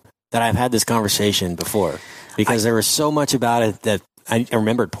that I've had this conversation before because there was so much about it that I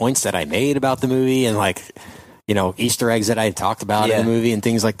remembered points that I made about the movie and Easter eggs that I had talked about in the movie and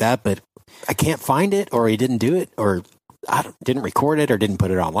things like that. But I can't find it, or he didn't do it, or I didn't record it, or didn't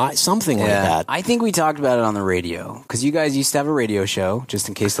put it online. Something like that. I think we talked about it on the radio because you guys used to have a radio show. Just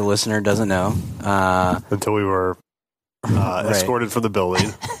in case the listener doesn't know, until we were escorted from the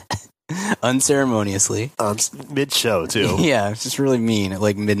building. Unceremoniously. Mid-show, too. Yeah, it's just really mean at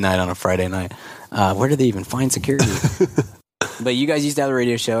like midnight on a Friday night. Where do they even find security? But you guys used to have a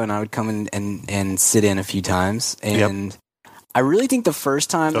radio show, and I would come in and sit in a few times. And I really think the first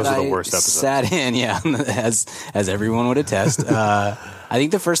time Those that are the I worst episodes. sat in, as everyone would attest, I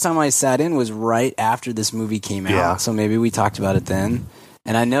think the first time I sat in was right after this movie came out. Yeah. So maybe we talked about it then.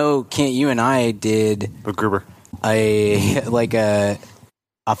 And I know, Kent, you and I did MacGruber.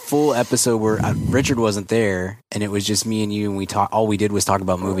 a full episode where Richard wasn't there, and it was just me and you, and all we did was talk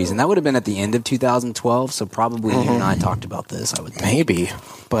about movies, and that would have been at the end of 2012. So probably you and I talked about this. I would think. Maybe,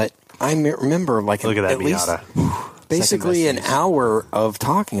 but I remember look at that Miata. Basically an hour of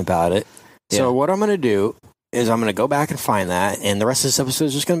talking about it. So what I'm going to do is I'm going to go back and find that, and the rest of this episode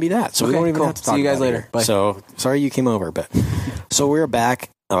is just going to be that. So we won't even have to talk. See you guys about later. Bye. So sorry you came over, but so we're back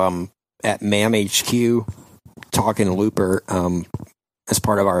at MAM HQ talking Looper. As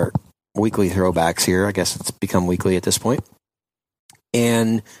part of our weekly throwbacks here. I guess it's become weekly at this point.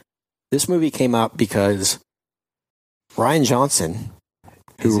 And this movie came up because Rian Johnson,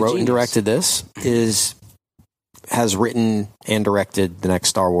 who wrote and directed this, has written and directed the next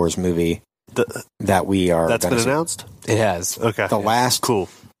Star Wars movie that we are... That's been announced? It has. Okay. The Last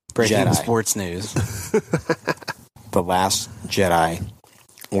Breaking Jedi. Sports news. The Last Jedi,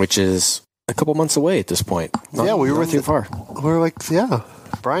 which is a couple months away at this point. We were too far. We were like,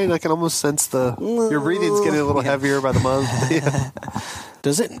 Brian, I can almost sense your breathing's getting a little heavier by the month.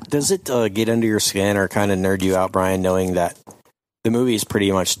 Does it get under your skin or kind of nerd you out, Brian, knowing that the movie is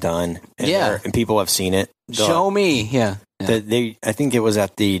pretty much done? And people have seen it. Show me. I think it was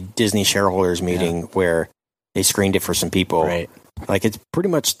at the Disney shareholders meeting where they screened it for some people. Right. Like, it's pretty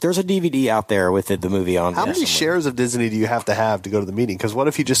much, there's a DVD out there with the movie on. How many shares of Disney do you have to go to the meeting? Because what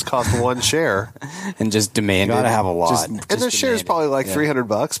if you just cost one share? And just demand You gotta have a lot. And the share is probably like $300,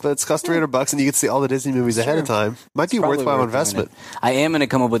 but it's cost $300 and you get to see all the Disney movies ahead of time. Might be worthwhile investment. I am going to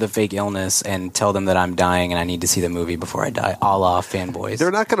come up with a fake illness and tell them that I'm dying and I need to see the movie before I die, a la Fanboys.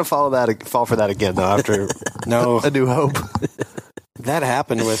 They're not going to fall for that again, though, after A New Hope. That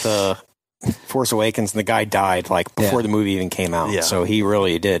happened with Force Awakens, and the guy died before the movie even came out. Yeah. So he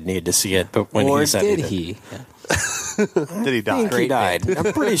really did need to see it. But when he said did he? Did he die? I think he died.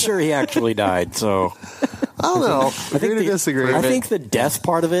 I'm pretty sure he actually died. So I don't know. I think to disagree. I think the death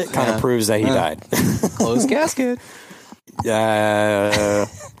part of it kind of proves that he died. Closed casket.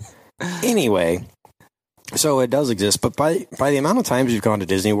 Anyway, so it does exist, but by the amount of times you've gone to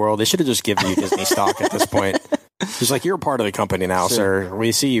Disney World, they should have just given you Disney stock at this point. It's like, you're a part of the company now, sir.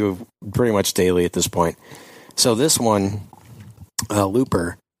 We see you pretty much daily at this point. So this one,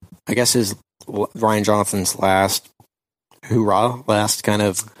 Looper, I guess is Rian Johnson's last kind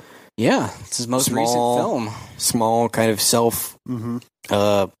of... Yeah, it's his most recent film. Small kind of self,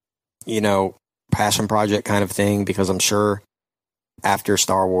 passion project kind of thing, because I'm sure after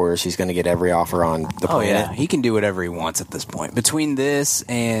Star Wars, he's going to get every offer on the planet. Oh, yeah. He can do whatever he wants at this point. Between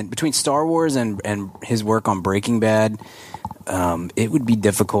Star Wars and his work on Breaking Bad, it would be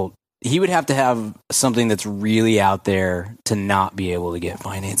difficult. He would have to have something that's really out there to not be able to get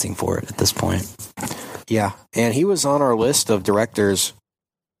financing for it at this point. Yeah. And he was on our list of directors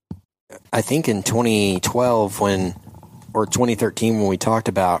I think in 2012 or 2013 when we talked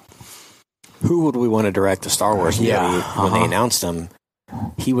about who would we want to direct the Star Wars movie when they announced him,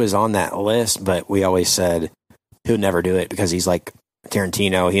 he was on that list, but we always said he'll never do it because he's like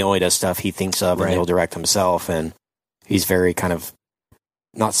Tarantino. He only does stuff he thinks of and he'll direct himself, and he's very kind of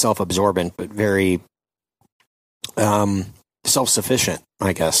not self-absorbent, but very self-sufficient,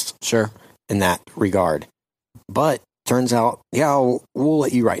 I guess. Sure. In that regard. But turns out, we'll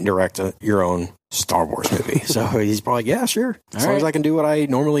let you write and direct your own Star Wars movie. So he's probably, yeah, sure. As long as I can do what I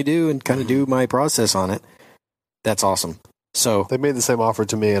normally do and kind of do my process on it. That's awesome. So they made the same offer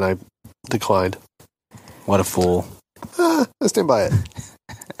to me and I declined. What a fool. I stand by it.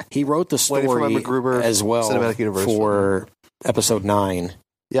 He wrote the story as well for episode 9.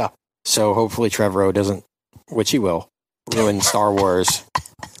 Yeah. So hopefully Trevorrow doesn't, which he will, ruin Star Wars.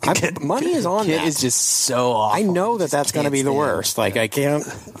 Money is on that. Is just so awful. I know that's going to be the worst. Like, I can't.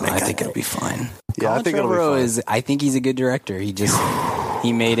 I think it'll be fine. Yeah, I think it'll be fine. I think he's a good director.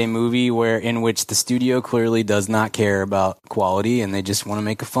 He made a movie in which the studio clearly does not care about quality, and they just want to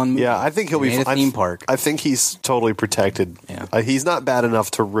make a fun movie. Yeah, I think he'll be fine. A theme park. I think he's totally protected. Yeah. He's not bad enough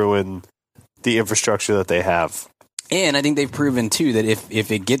to ruin the infrastructure that they have. And I think they've proven too that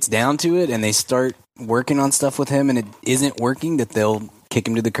if it gets down to it and they start working on stuff with him and it isn't working, that they'll kick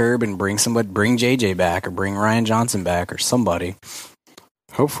him to the curb and bring JJ back or bring Rian Johnson back or somebody.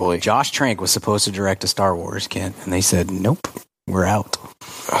 Hopefully. Josh Trank was supposed to direct a Star Wars, Kent, and they said, nope, we're out.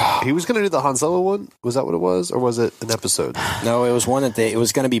 He was going to do the Han Solo one? Was that what it was? Or was it an episode? No, it was one that it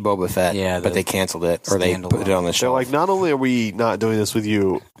was going to be Boba Fett, but they canceled it, or they put it on the show. They're like, not only are we not doing this with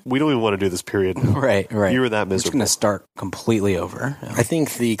you, we don't even want to do this, period. Right. You were that miserable. It's going to start completely over. Yeah. I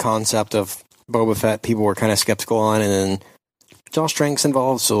think the concept of Boba Fett, people were kind of skeptical on, and then Josh Trank's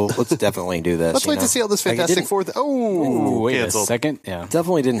involved, so let's definitely do this. Let's wait to see how this Fantastic Four... wait canceled. A second. Yeah.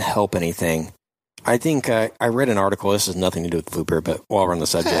 Definitely didn't help anything. I think I read an article. This has nothing to do with Looper, but while we're on the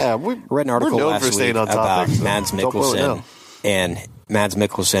subject, I read an article last week about Mads Mikkelsen and Mads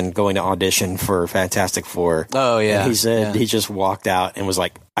Mikkelsen going to audition for Fantastic Four. Oh, yeah. And he said he just walked out and was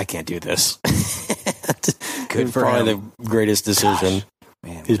like, I can't do this. Good for probably him. The greatest decision.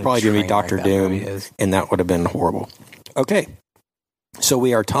 Man, he's probably going to be Dr. Doom, and that would have been horrible. Okay. So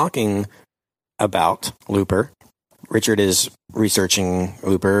we are talking about Looper. Richard is researching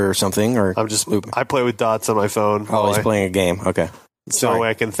Looper or something, or I'm just Looper. I play with dots on my phone. Oh, he's playing a game. Okay, so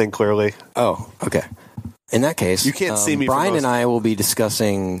I can think clearly. Oh, okay. In that case, you can't see me. Brian and I will be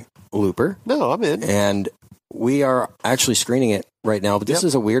discussing Looper. No, I'm in, and we are actually screening it right now. But this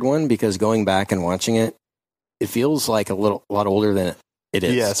is a weird one because going back and watching it, it feels like a lot older than it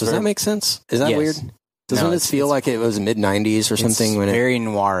is. Yes, does that make sense? Is that weird? Doesn't it feel like it was mid-90s or something? When very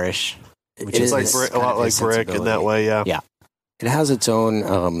noirish. Which is like a lot like Brick in that way, yeah. Yeah. It has its own,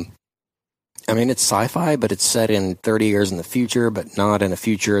 I mean, it's sci-fi, but it's set in 30 years in the future, but not in a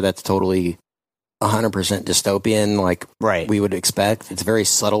future that's totally 100% dystopian like we would expect. It's very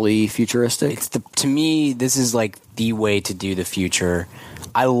subtly futuristic. To me, this is like the way to do the future.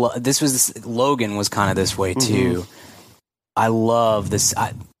 Logan was kind of this way too. I love this.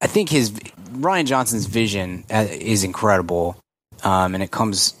 I think Rian Johnson's vision is incredible, and it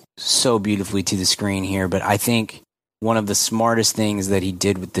comes so beautifully to the screen here. But I think one of the smartest things that he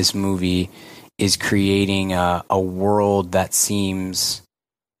did with this movie is creating a world that seems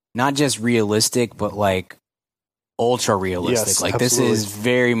not just realistic, but like ultra realistic. Yes, like absolutely. This is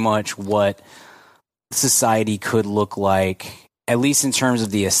very much what society could look like, at least in terms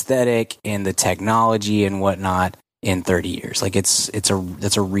of the aesthetic and the technology and whatnot, in 30 years. Like that's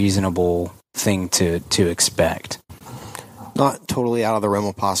a reasonable thing to expect. Not totally out of the realm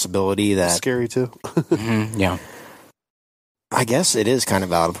of possibility. That scary too. Yeah. I guess it is kind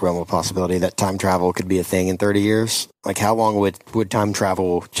of out of the realm of possibility that time travel could be a thing in 30 years. Like, how long would time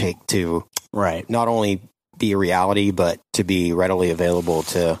travel take to not only be a reality, but to be readily available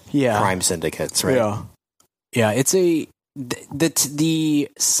to crime syndicates, right? Yeah, it's the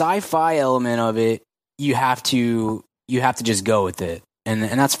sci-fi element of it, you have to just go with it. And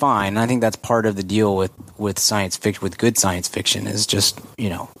that's fine. And I think that's part of the deal with science fiction, with good science fiction, is just,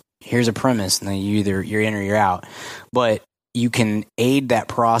 here's a premise and then you're in or you're out. But you can aid that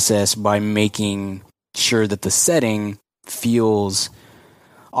process by making sure that the setting feels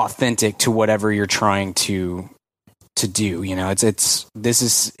authentic to whatever you're trying to do. This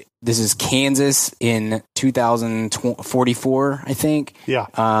is Kansas in 2044, I think. Yeah.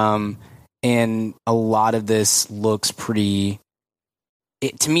 And a lot of this looks pretty.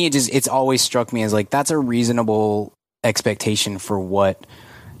 To me, it's always struck me as like that's a reasonable expectation for what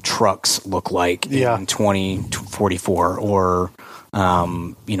trucks look like in 2044, or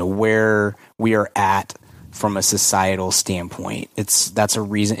where we are at from a societal standpoint. That's a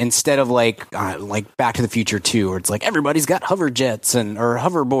reason, instead of like Back to the Future 2, where it's like everybody's got hover jets or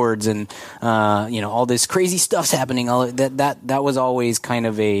hoverboards and all this crazy stuff's happening. All that was always kind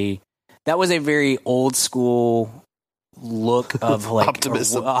of a very old school look of like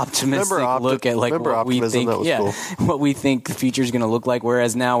optimistic look at like what we think what we think the future is going to look like,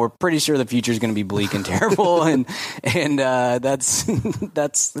 whereas now we're pretty sure the future is going to be bleak and terrible and that's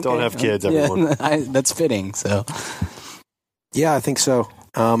don't have kids, everyone. That's fitting. So yeah, I think so.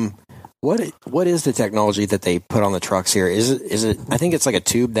 What is the technology that they put on the trucks here? Is it I think it's like a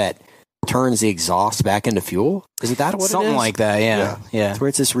tube that turns the exhaust back into fuel. Is that what something it is? Like that? Yeah. It's where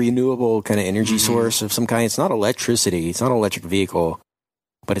it's this renewable kind of energy source of some kind. It's not electricity. It's not an electric vehicle,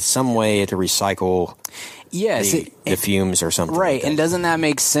 but it's some way to recycle. Yes, the fumes or something. Right, like and doesn't that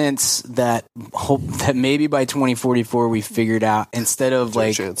make sense that maybe by 2044 we figured out, instead of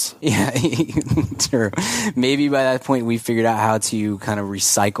like chance. Yeah, true. Maybe by that point we figured out how to kind of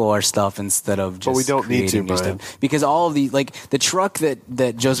recycle our stuff instead of just. But we don't need to, Brian. Because all of the the truck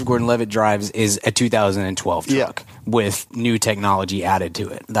that Joseph Gordon-Levitt drives is a 2012 truck with new technology added to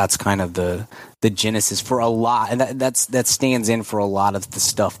it. That's kind of the genesis for a lot, and that stands in for a lot of the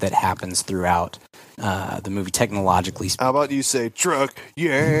stuff that happens throughout the movie, technologically speaking. How about you say truck?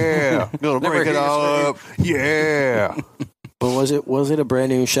 Yeah, gonna break it all up. Yeah. But was it a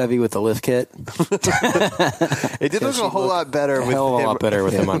brand new Chevy with a lift kit? It did look a whole lot better with hell of a lot better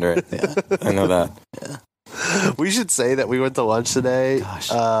with him under it. Yeah. I know that. Yeah. We should say that we went to lunch today. Gosh.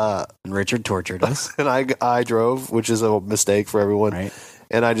 And Richard tortured us, and I drove, which is a mistake for everyone. Right.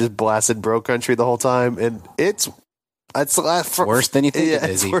 And I just blasted Bro Country the whole time, and it's worse than you think. Yeah,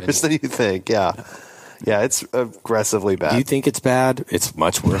 it's worse than you think. Yeah. Yeah, it's aggressively bad. Do you think it's bad? It's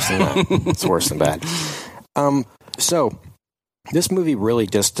much worse than that. It's worse than bad. So this movie really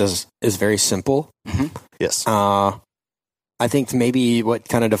just is very simple. Mm-hmm. Yes. I think maybe what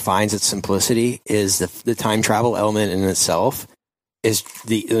kind of defines its simplicity is the time travel element in itself it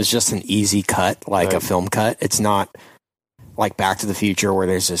was just an easy cut, like a film cut. It's not like Back to the Future where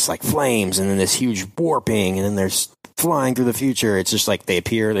there's this like flames and then this huge warping and then there's flying through the future. It's just like they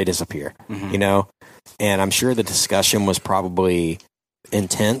appear, they disappear, And I'm sure the discussion was probably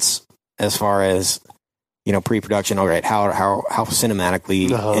intense as far as, pre-production. All right, how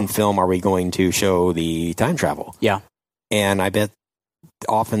cinematically in film are we going to show the time travel? Yeah. And I bet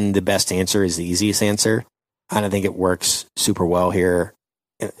often the best answer is the easiest answer. I don't think it works super well here,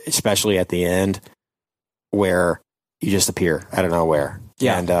 especially at the end where you just appear out of nowhere.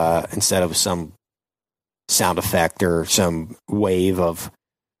 Yeah. And instead of some sound effect or some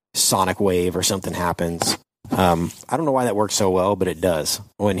sonic wave or something happens. I don't know why that works so well, but it does.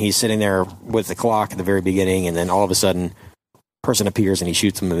 When he's sitting there with the clock at the very beginning and then all of a sudden person appears and he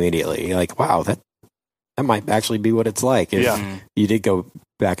shoots him immediately. You're like, wow, that might actually be what it's like if you did go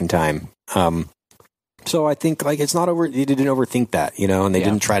back in time. So I think it's not you didn't overthink that, and they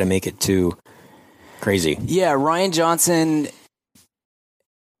didn't try to make it too crazy. Yeah, Rian Johnson,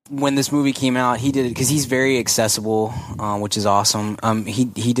 when this movie came out, he did it because he's very accessible, which is awesome.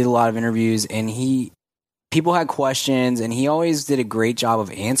 He did a lot of interviews, and people had questions, and he always did a great job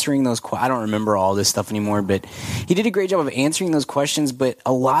of answering those. I don't remember all this stuff anymore, but he did a great job of answering those questions. But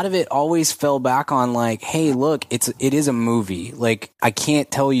a lot of it always fell back on like, "Hey, look, it is a movie. Like, I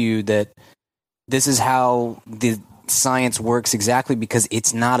can't tell you that this is how the science works exactly because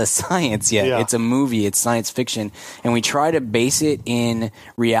it's not a science yet. It's a movie. It's science fiction, and we try to base it in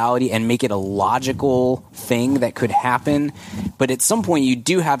reality and make it a logical thing that could happen. But at some point, you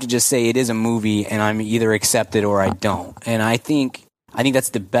do have to just say it is a movie, and I'm either accept it or I don't. And I think that's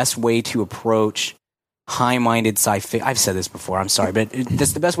the best way to approach high-minded sci-fi. I've said this before. I'm sorry, but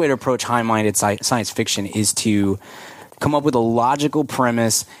that's the best way to approach high-minded science fiction is to come up with a logical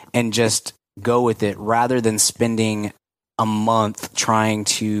premise and just go with it rather than spending a month trying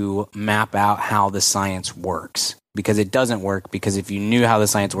to map out how the science works, because it doesn't work. Because if you knew how the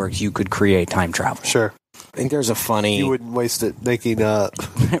science works, you could create time travel. Sure. I think there's a funny... You wouldn't waste it making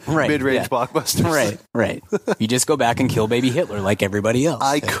mid-range blockbusters. Right. You just go back and kill baby Hitler like everybody else.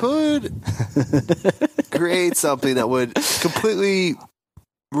 I could create something that would completely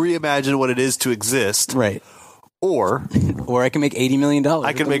reimagine what it is to exist. Right. Or I can make $80 million.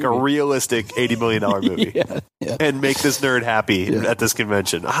 I can make a realistic $80 million movie and make this nerd happy at this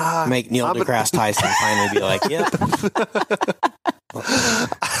convention. Make Neil deGrasse Tyson finally be like, yep.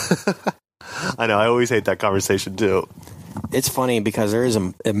 I know. I always hate that conversation, too. It's funny because there is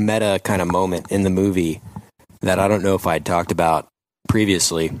a meta kind of moment in the movie that I don't know if I'd talked about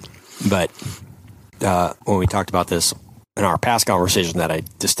previously, but when we talked about this in our past conversation that I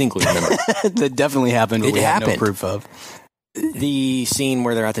distinctly remember. That definitely happened, but It we had happened. no proof of. The scene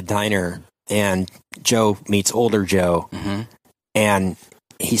where they're at the diner and Joe meets older Joe, and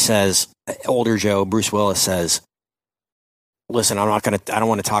he says, older Joe, Bruce Willis says, listen, I don't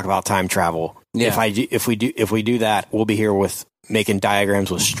want to talk about time travel. Yeah. If we do that, we'll be here with making diagrams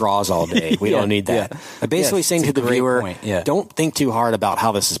with straws all day. We don't need that. I'm basically saying to the viewer, don't think too hard about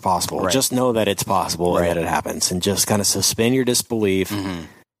how this is possible. Right. Just know that it's possible and that it happens, and just kind of suspend your disbelief.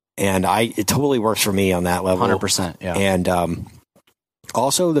 And it totally works for me on that level. 100%. Yeah. And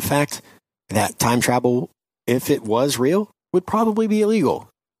also the fact that time travel, if it was real, would probably be illegal.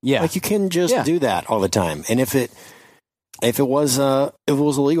 Yeah. Like you can just do that all the time. And if it was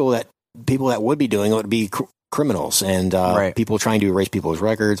illegal, that people that would be doing it would be criminals and people trying to erase people's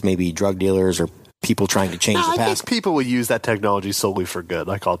records, maybe drug dealers or people trying to change the past. I think people would use that technology solely for good,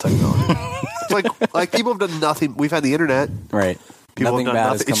 like all technology. like people have done nothing. We've had the internet. Right. People nothing have done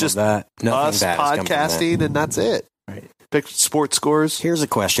bad nothing. has come It's just of that. us podcasting, and that's it. Right. Sports scores. Here's a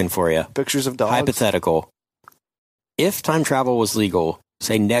question for you. Pictures of dogs. Hypothetical. If time travel was legal,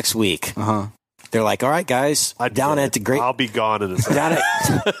 say next week, they're like, all right, guys, I'll be gone in a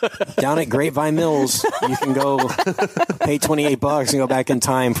second. down at Grapevine Mills, you can go pay $28 and go back in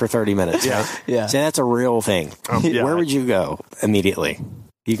time for 30 minutes. Yeah. So that's a real thing. Where would you go immediately?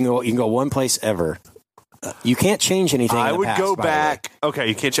 You can go one place ever. You can't change anything. I in the would past, go by the way. back. Okay,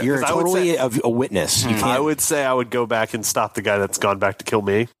 you can't change. You're totally a witness. You I would say I would go back and stop the guy that's gone back to kill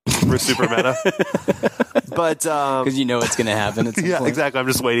me for super meta. But because you know it's going to happen. At some point. Exactly. I'm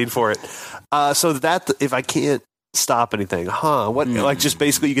just waiting for it. So that if I can't stop anything, what? Like just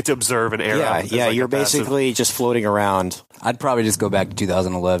basically you get to observe an era. Yeah. You're basically just floating around. I'd probably just go back to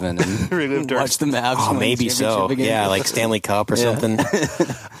 2011 and watch the Mavs. Oh, maybe so. Yeah, like Stanley Cup or something.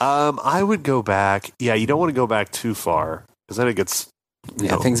 I would go back. Yeah, you don't want to go back too far because then it gets.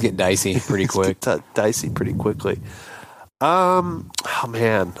 Things get dicey pretty quick. Dicey pretty quickly. Oh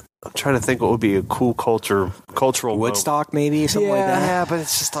man, I'm trying to think what would be a cool cultural Woodstock, maybe something like that. Yeah, but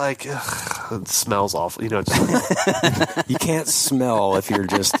it's just like it smells awful. Just, you can't smell if you're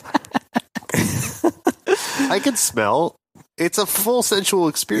just. I can smell. It's a full sensual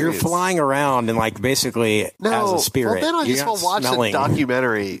experience. You're flying around and basically as a spirit. Well, then I just want to watch the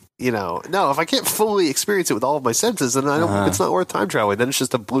documentary. No, if I can't fully experience it with all of my senses, then I don't. It's not worth time traveling. Then it's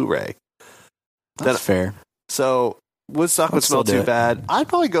just a Blu-ray. That's fair. So Woodstock would smell too bad. I'd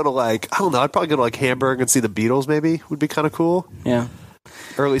probably go to I don't know. I'd probably go to Hamburg and see the Beatles. Maybe would be kind of cool. Yeah.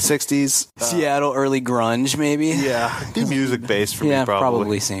 Early 60s. Seattle, early grunge, maybe. Yeah, be music based for me.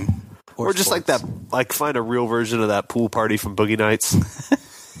 Probably same. Or just like that, find a real version of that pool party from Boogie Nights.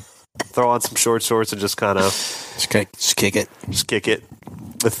 Throw on some short shorts and just kind of just kick it. Just kick it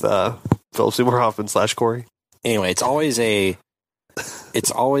with Philip Seymour Hoffman / Corey. Anyway, it's always an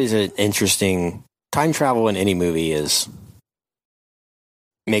interesting time travel in any movie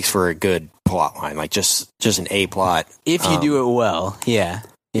makes for a good plot line, like just an A plot if you do it well. Yeah.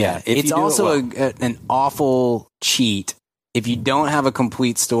 It's also an awful cheat. If you don't have a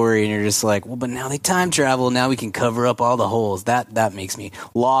complete story and you're just like, well, but now they time travel, now we can cover up all the holes. That makes me.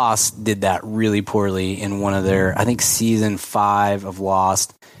 Lost did that really poorly in one of their, I think season 5 of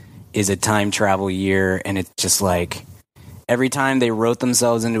Lost is a time travel year, and it's just like every time they wrote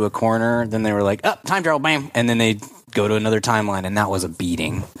themselves into a corner, then they were like, oh, time travel, bam, and then they go to another timeline, and that was a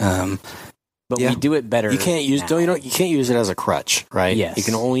beating. But we do it better. You can't use you can't use it as a crutch, right? Yes. You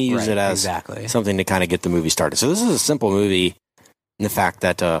can only use it as something to kind of get the movie started. So this is a simple movie in the fact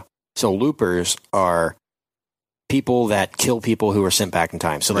that so loopers are people that kill people who are sent back in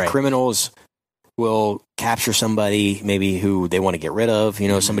time. So the criminals will capture somebody maybe who they want to get rid of,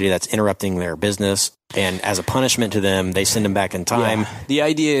 somebody that's interrupting their business, and as a punishment to them, they send them back in time. Yeah. The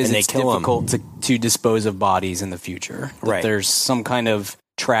idea is it's difficult them. to dispose of bodies in the future. Right. There's some kind of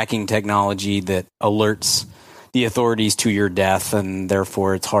tracking technology that alerts the authorities to your death, and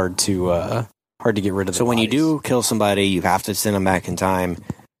therefore it's hard to get rid of. So when you do kill somebody, you have to send them back in time,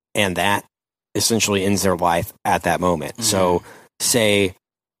 and that essentially ends their life at that moment. Mm-hmm. So say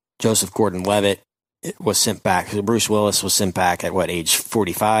Joseph Gordon-Levitt was sent back. Bruce Willis was sent back at age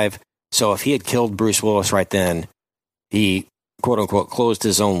 45. So if he had killed Bruce Willis right then, he quote unquote closed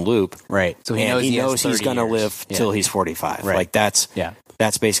his own loop. Right. So he knows he's going to live till he's 45. Right. That's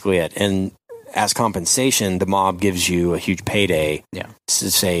basically it. And as compensation, the mob gives you a huge payday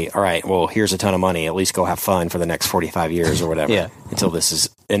to say, all right, well, here's a ton of money. At least go have fun for the next 45 years or whatever until this is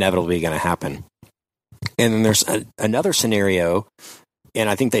inevitably going to happen. And then there's another scenario, and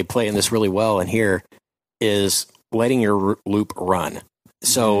I think they play in this really well, and here is letting your loop run.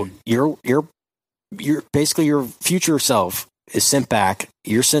 So you're basically your future self is sent back.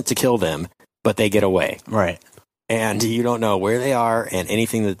 You're sent to kill them, but they get away. Right. And you don't know where they are, and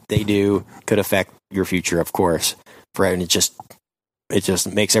anything that they do could affect your future, of course. And it just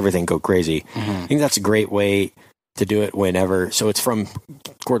makes everything go crazy. I think that's a great way to do it whenever. So it's from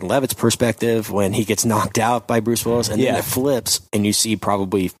Gordon Levitt's perspective when he gets knocked out by Bruce Willis, and then it flips, and you see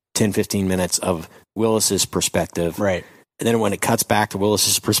probably 10, 15 minutes of Willis's perspective. Right. And then when it cuts back to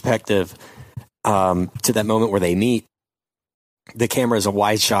Willis's perspective, to that moment where they meet, the camera is a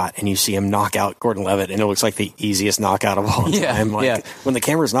wide shot, and you see him knock out Gordon Levitt, and it looks like the easiest knockout of all time. When the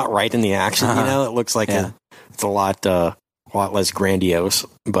camera's not right in the action, it looks like it's a lot less grandiose.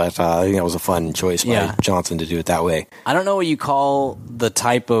 But I think that was a fun choice by Johnson to do it that way. I don't know what you call the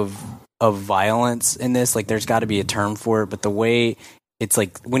type of violence in this. Like, there's got to be a term for it, but the way it's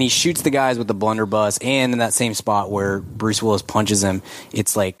like when he shoots the guys with the blunderbuss, and in that same spot where Bruce Willis punches him,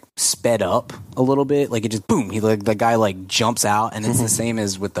 it's like sped up a little bit. Like, it just boom, the guy like jumps out, and it's the same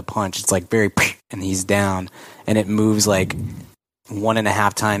as with the punch. It's like very, and he's down, and it moves like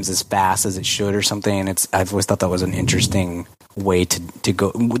 1.5 times as fast as it should or something. And I've always thought that was an interesting way to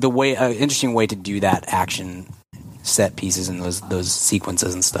go, interesting way to do that action set pieces and those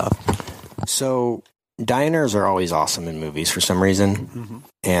sequences and stuff. So diners are always awesome in movies for some reason,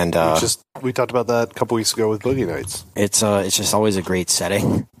 and we talked about that a couple weeks ago with Boogie Nights. It's just always a great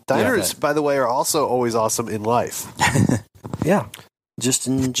setting. Diners, by the way, are also always awesome in life. just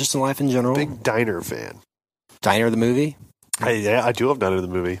in life in general. Big Diner fan. Diner the movie. I do love Diner the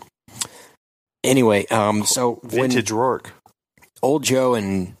movie. Anyway, so vintage Rourke, old Joe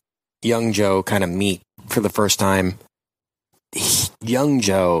and young Joe kind of meet for the first time. Young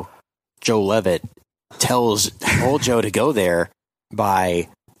Joe Levitt, tells old Joe to go there by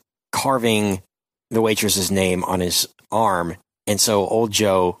carving the waitress's name on his arm. And so old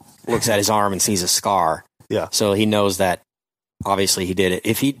Joe looks at his arm and sees a scar. Yeah. So he knows that obviously he did it.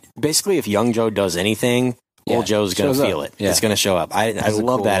 If young Joe does anything, old Joe's going to feel it. Yeah. It's going to show up. I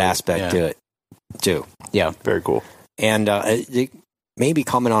love that aspect to it too. Yeah. Very cool. And maybe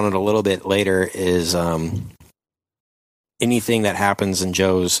comment on it a little bit later is anything that happens in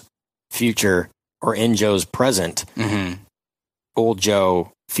Joe's future or in Joe's present, old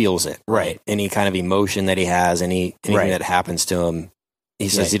Joe feels it. Right. Any kind of emotion that he has, anything that happens to him, he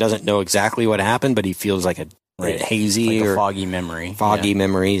says he doesn't know exactly what happened, but he feels like a hazy like or a foggy memory.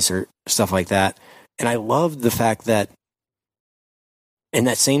 Memories or stuff like that. And I love the fact that in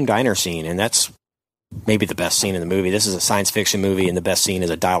that same diner scene, and that's maybe the best scene in the movie. This is a science fiction movie, and the best scene is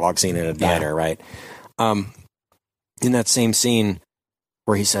a dialogue scene in a diner, right? In that same scene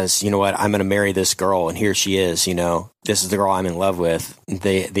where he says, you know what, I'm going to marry this girl, and here she is, this is the girl I'm in love with,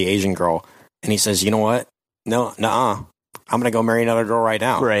 the Asian girl. And he says, you know what? No, nuh-uh. I'm going to go marry another girl right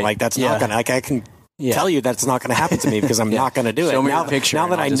now. Right. Like, that's not going to, like, I can tell you that's not going to happen to me because I'm not going to do it. Show me now, the picture now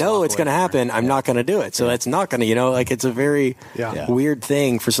that I know it's going to happen, I'm not going to do it. So that's not going to, like, it's a very weird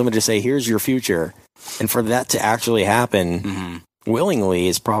thing for someone to say, here's your future. And for that to actually happen willingly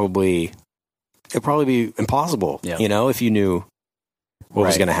is it'd probably be impossible, if you knew what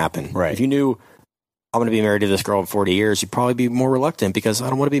was going to happen. Right. If you knew I'm going to be married to this girl in 40 years, you'd probably be more reluctant because I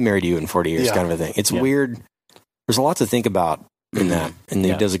don't want to be married to you in 40 years kind of a thing. It's weird. There's a lot to think about in that. And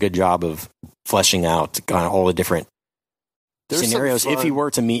he does a good job of fleshing out kind of all the different scenarios. If you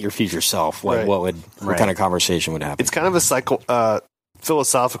were to meet your future self, what kind of conversation would happen? It's kind of a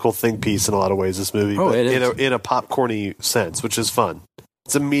philosophical think piece in a lot of ways, this movie, but in a popcorny sense, which is fun.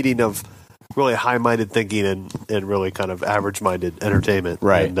 It's a meeting of really high-minded thinking and really kind of average-minded entertainment.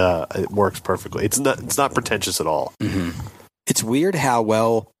 Right. And it works perfectly. It's not pretentious at all. It's weird how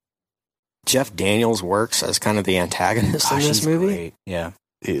well Jeff Daniels works as kind of the antagonist in this movie. Great. Yeah.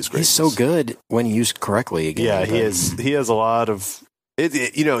 He is great. He's so good when used correctly. Again. Yeah, he is. He has a lot of...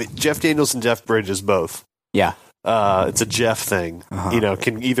 Jeff Daniels and Jeff Bridges both. Yeah. It's a Jeff thing.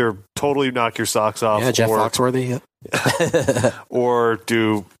 Can either totally knock your socks off. Yeah, Jeff Foxworthy. Or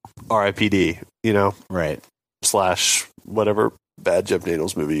do R.I.P.D., Right. / whatever bad Jeff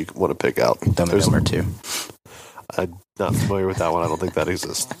Daniels movie you want to pick out. Dumb and Dumber 2. I'm not familiar with that one. I don't think that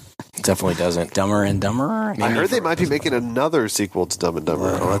exists. It definitely doesn't. Dumber and Dumber? I heard they might be making another sequel to Dumb and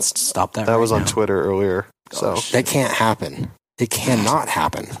Dumber. Well, let's stop that. That was on Twitter earlier. So that can't happen. It cannot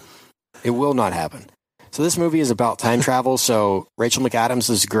happen. It will not happen. So this movie is about time travel. So Rachel McAdams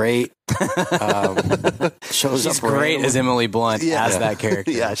is great. She's great as Emily Blunt as that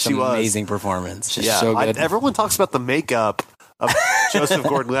character. Yeah, she was amazing performance. She's so good. Everyone talks about the makeup Joseph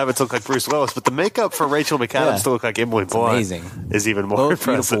Gordon-Levitt to look like Bruce Willis, but the makeup for Rachel McAdams to look like Emily Blunt is even more Both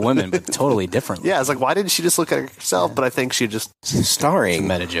impressive. beautiful women, but totally different. Yeah, it's like, why didn't she just look like herself? But I think she just... Starring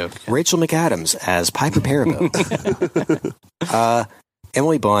meta joke. Rachel McAdams as Piper Perabo.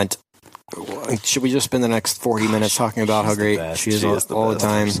 Emily Blunt. Should we just spend the next 40 minutes talking about how great she is all the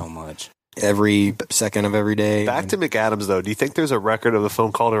time? So much. Every second of every day. Back to McAdams, though. Do you think there's a record of the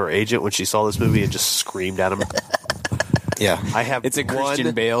phone call to her agent when she saw this movie and just screamed at him? Yeah. I have It's a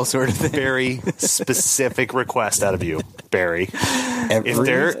Christian Bale sort of thing. Very specific request out of you, Barry.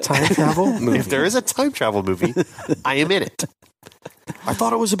 Time travel movie. If there is a time travel movie, I am in it. I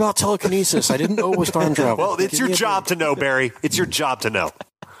thought it was about telekinesis. I didn't know it was time travel. Well, it's your job to know, Barry. It's your job to know.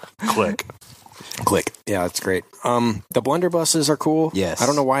 Click. Yeah, it's great. The blunderbusses are cool. Yes. I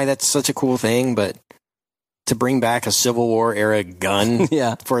don't know why that's such a cool thing, but to bring back a Civil War era gun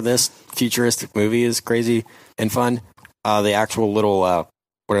for this futuristic movie is crazy and fun. The actual little,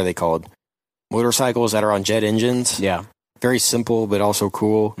 what are they called? Motorcycles that are on jet engines. Yeah. Very simple, but also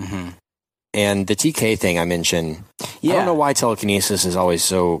cool. Mm-hmm. And the TK thing I mentioned. I don't know why telekinesis is always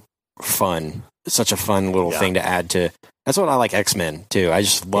so fun. It's such a fun little thing to add to. That's what I like X-Men too. I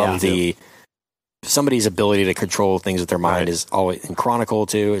just love somebody's ability to control things with their mind is always in Chronicle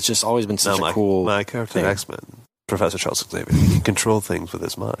too. It's just always been such a cool. My character in X-Men, Professor Charles Xavier, he can control things with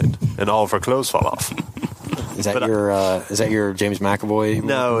his mind, and all of her clothes fall off. Is that your James McAvoy?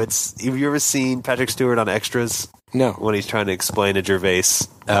 No, it's. Have you ever seen Patrick Stewart on Extras? No. When he's trying to explain to Gervais.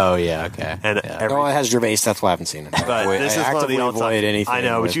 Oh yeah, okay. And it has Gervais. That's why I haven't seen it. But this is one of the avoid anything. I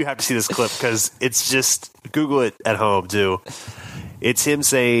know, but you have to see this clip because it's just Google it at home too. It's him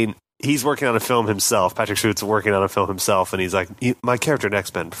saying he's working on a film himself. Patrick Stewart's working on a film himself, and he's like, my character in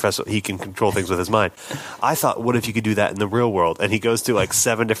X-Men, Professor, he can control things with his mind. I thought, what if you could do that in the real world? And he goes through like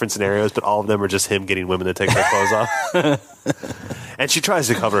 7 different scenarios, but all of them are just him getting women to take their clothes off. And she tries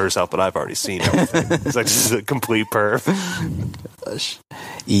to cover herself, but I've already seen everything. It's like, this is a complete perv.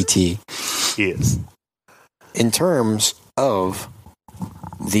 E.T. He is. In terms of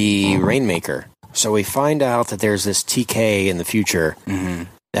the Rainmaker, so we find out that there's this TK in the future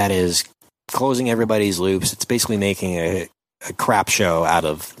that is closing everybody's loops. It's basically making a crap show out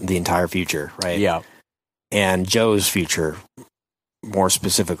of the entire future, right? Yeah. And Joe's future, more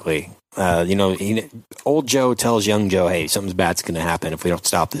specifically. Old Joe tells young Joe, hey, something's bad's going to happen if we don't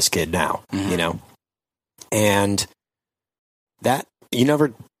stop this kid now, you know? And that, you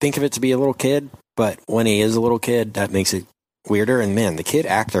never think of it to be a little kid, but when he is a little kid, that makes it weirder. And man, the kid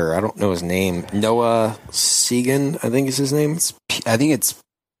actor, I don't know his name, Noah Segan, I think is his name. I think it's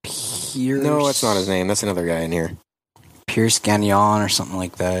Pierce. No, that's not his name. That's another guy in here. Pierce Gagnon or something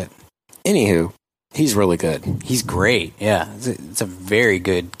like that. Anywho, he's really good. He's great. Yeah, it's a very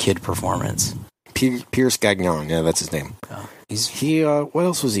good kid performance. Pierce Gagnon, yeah, that's his name. Oh, what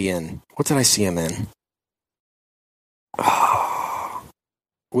else was he in? What did I see him in?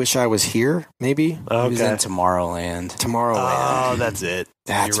 Wish I Was Here, maybe? Okay. He was in Tomorrowland. Oh, that's it.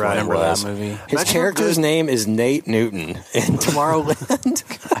 That's right. what it was. That movie. His character's name is Nate Newton in Tomorrowland.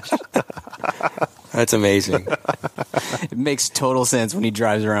 That's amazing. It makes total sense when he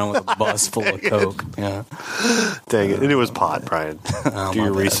drives around with a bus full of coke. Yeah. Dang it. And it was pot, Brian. Do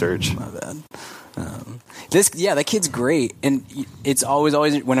your research. My bad. That kid's great. And it's always,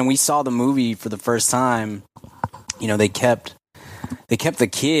 when we saw the movie for the first time, they kept the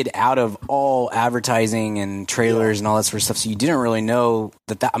kid out of all advertising and trailers and all that sort of stuff. So you didn't really know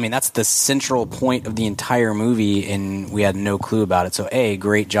that's the central point of the entire movie, and we had no clue about it. So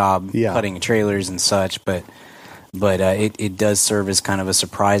great job cutting trailers and such, but it does serve as kind of a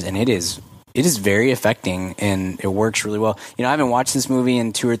surprise, and it is very affecting, and it works really well. I haven't watched this movie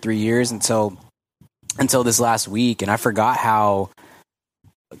in 2 or 3 years until this last week, and I forgot how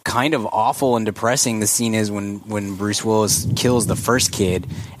kind of awful and depressing the scene is when Bruce Willis kills the first kid,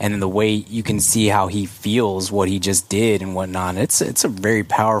 and then the way you can see how he feels what he just did and whatnot. It's a very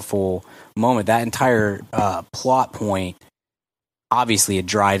powerful moment. That entire plot point, obviously, it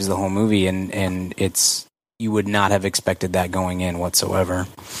drives the whole movie, and you would not have expected that going in whatsoever.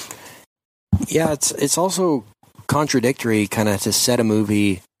 Yeah, it's also contradictory, kind of, to set a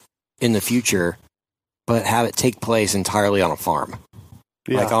movie in the future, but have it take place entirely on a farm.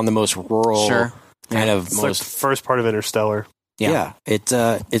 Yeah. Like on the most rural kind of it's most like first part of Interstellar. Yeah.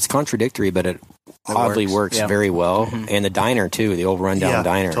 It's contradictory, but it oddly works very well. Mm-hmm. And the diner too, the old rundown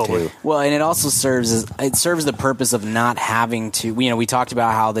diner too. Well, and it also serves the purpose of not having to. We talked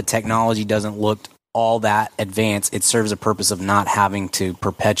about how the technology doesn't look all that advanced. It serves a purpose of not having to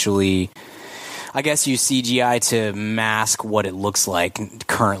perpetually I guess you CGI to mask what it looks like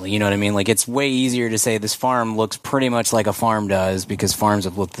currently. You know what I mean? Like, it's way easier to say this farm looks pretty much like a farm does because farms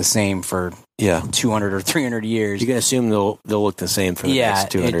have looked the same for 200 or 300 years. You can assume they'll look the same for the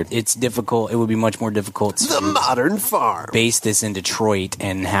next 200. It's difficult. It would be much more difficult to the modern farm base this in Detroit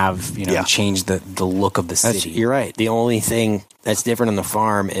and have change the look of the city. You're right. The only thing that's different on the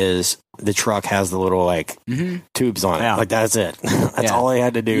farm is the truck has the little tubes on it. Yeah. Like, that's it. That's all they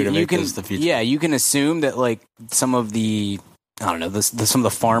had to do to make this the future. Yeah, you can assume that like some of the some of the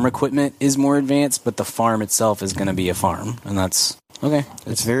farm equipment is more advanced, but the farm itself is going to be a farm, and that's okay.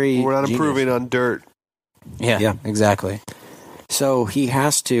 It's very. We're not improving on dirt. Yeah, exactly. So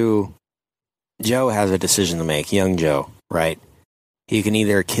Joe has a decision to make. Young Joe, right? He can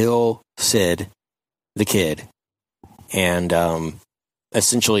either kill Sid, the kid, and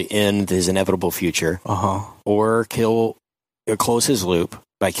essentially end his inevitable future, or close his loop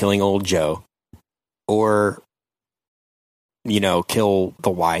by killing old Joe, or kill the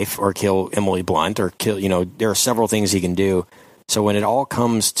wife, or kill Emily Blunt, or kill. There are several things he can do. So when it all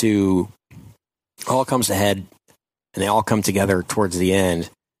comes to head, and they all come together towards the end,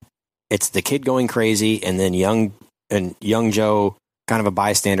 it's the kid going crazy, and then young Joe, kind of a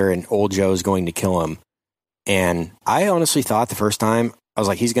bystander, and old Joe's going to kill him. And I honestly thought the first time, I was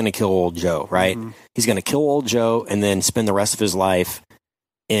like, he's going to kill old Joe, right? Mm-hmm. He's going to kill old Joe and then spend the rest of his life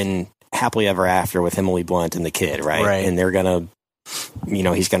in happily ever after with Emily Blunt and the kid, right? And they're going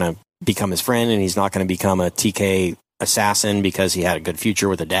to, he's going to become his friend, and he's not going to become a TK assassin because he had a good future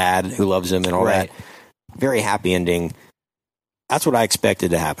with a dad who loves him and all that. Very happy ending. That's what I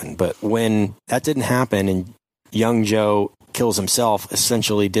expected to happen. But when that didn't happen and young Joe kills himself,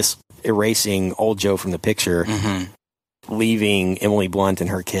 essentially erasing old Joe from the picture, leaving Emily Blunt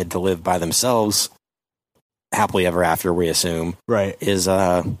and her kid to live by themselves happily ever after, we assume, is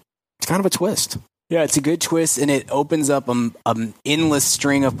it's kind of a twist. Yeah, it's a good twist, and it opens up an endless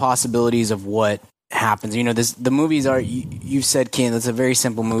string of possibilities of what happens. The movies are, you've said, Ken, that's a very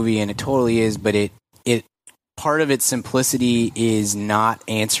simple movie, and it totally is, but it part of its simplicity is not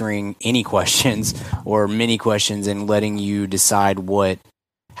answering any questions or many questions and letting you decide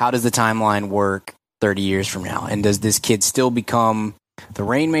how does the timeline work 30 years from now? And does this kid still become the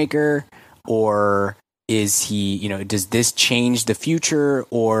Rainmaker, or is he, does this change the future,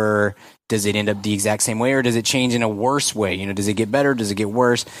 or does it end up the exact same way, or does it change in a worse way? Does it get better? Does it get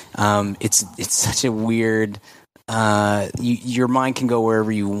worse? It's such a weird, your mind can go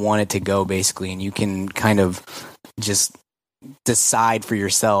wherever you want it to go, basically, and you can kind of just decide for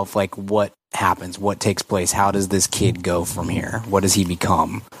yourself, like, what happens, what takes place, how does this kid go from here, what does he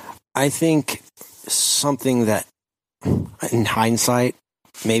become? I think something that, in hindsight,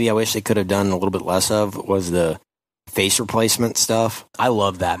 maybe I wish they could have done a little bit less of was the face replacement stuff. I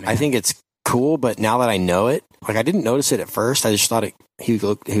love that, man. I think it's cool, but now that I know it, like, I didn't notice it at first. I just thought he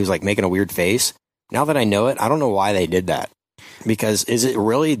was like making a weird face. Now that I know it, I don't know why they did that. Because is it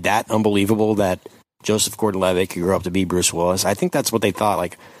really that unbelievable that Joseph Gordon-Levitt grew up to be Bruce Willis? I think that's what they thought.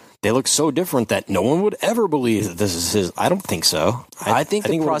 Like, they look so different that no one would ever believe that this is his. I don't think so. I think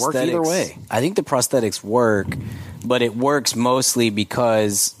it would work either way. I think the prosthetics work, but it works mostly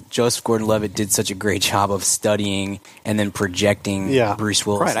because Joseph Gordon-Levitt did such a great job of studying and then projecting Bruce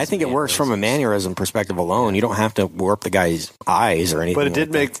Willis. Right. I think it works from a mannerism perspective alone. You don't have to warp the guy's eyes or anything. But it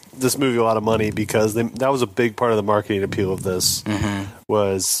did make this movie a lot of money because that was a big part of the marketing appeal of this.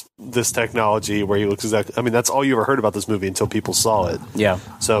 Was this technology where he looks exactly. I mean, that's all you ever heard about this movie until people saw it. Yeah.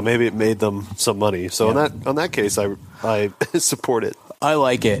 So maybe it made them some money. So on that case, I support it. I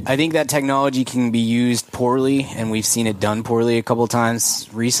like it. I think that technology can be used poorly, and we've seen it done poorly a couple of times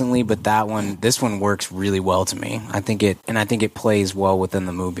recently. But this one works really well to me. I think it plays well within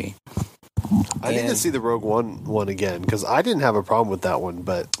the movie. I need to see the Rogue One again because I didn't have a problem with that one,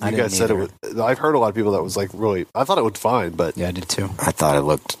 but you guys said it was. I've heard a lot of people that was like really. I thought it looked fine, but yeah, I did too. I thought it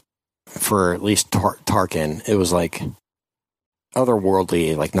looked, for at least Tarkin, it was like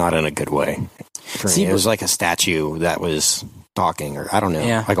otherworldly, like not in a good way. It was like a statue that was talking, or I don't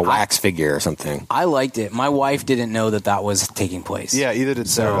know, like a wax figure or something. I liked it. My wife didn't know that was taking place. Yeah, either did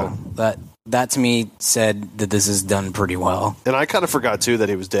Sarah. So that to me said that this is done pretty well. And I kind of forgot too that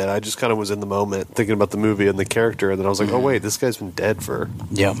he was dead. I just kind of was in the moment thinking about the movie and the character, and then I was like, oh wait, this guy's been dead for.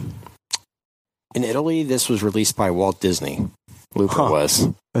 Yeah. In Italy, this was released by Walt Disney. Looper was.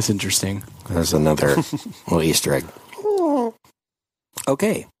 That's interesting. There's another little Easter egg.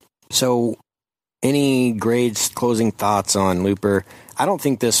 Okay, so any grades, closing thoughts on Looper? I don't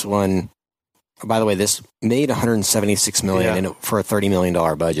think this one. By the way, this made $176 million for a $30 million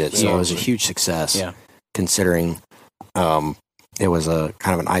budget, so it was a huge success. Considering it was a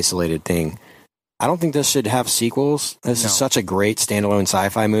kind of an isolated thing. I don't think this should have sequels. This is such a great standalone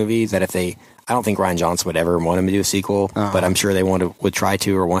sci-fi movie that I don't think Rian Johnson would ever want him to do a sequel, but I'm sure they would try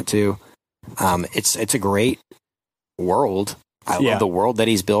to or want to. It's a great world. I love the world that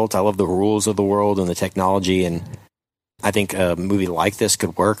he's built. I love the rules of the world and the technology, and I think a movie like this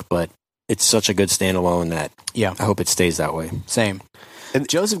could work, but it's such a good standalone that I hope it stays that way. Same. And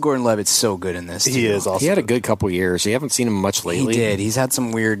Joseph Gordon-Levitt's so good in this. He is awesome. He had a good couple years. You haven't seen him much lately. He did. He's had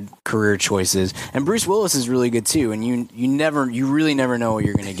some weird career choices. And Bruce Willis is really good too. And you really never know what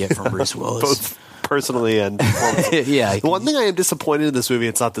you're going to get from Bruce Willis. Both personally and yeah. The one thing I am disappointed in this movie,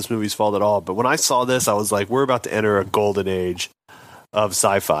 it's not this movie's fault at all, but when I saw this, I was like, we're about to enter a golden age of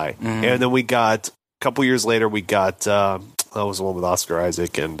sci-fi. Mm-hmm. And then we got, a couple years later, we got, that was the one with Oscar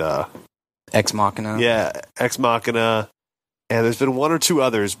Isaac and... Ex Machina. Yeah, Ex Machina. And there's been one or two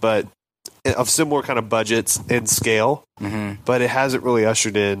others, but of similar kind of budgets and scale. Mm-hmm. But it hasn't really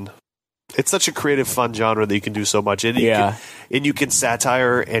ushered in. It's such a creative, fun genre that you can do so much. And you can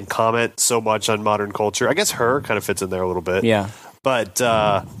satire and comment so much on modern culture. I guess Her kind of fits in there a little bit. Yeah. But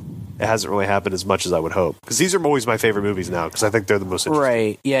it hasn't really happened as much as I would hope. Because these are always my favorite movies now, because I think they're the most interesting.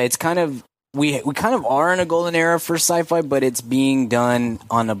 Right. Yeah, it's kind of... We kind of are in a golden era for sci-fi, but it's being done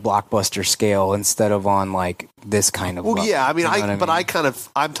on a blockbuster scale instead of on like this kind of. Well, yeah, I mean,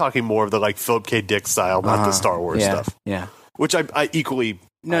 I'm talking more of the like Philip K. Dick style, not the Star Wars stuff. Yeah, which I equally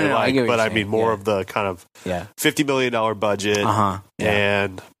like, I mean more of the kind of $50 million budget,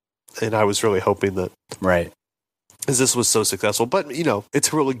 and I was really hoping that as this was so successful, but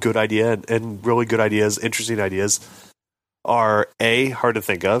it's a really good idea, and really good ideas, interesting ideas. Are A, hard to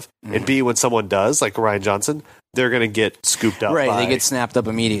think of, and B, when someone does, like Rian Johnson, they're going to get scooped up. Right, they get snapped up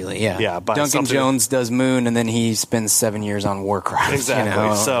immediately, yeah. Duncan Jones does Moon, and then he spends 7 years on Warcraft.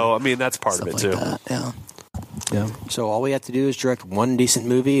 Exactly. So, I mean, that's part of it, too. Yeah. So all we have to do is direct one decent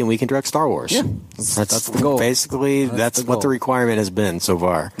movie, and we can direct Star Wars. Yeah. That's the goal. Basically, that's what the requirement has been so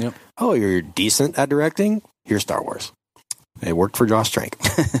far. Yep. Oh, you're decent at directing? Here's Star Wars. It worked for Josh Trank.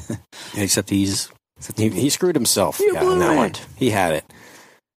 Except he screwed himself on that one. He had it.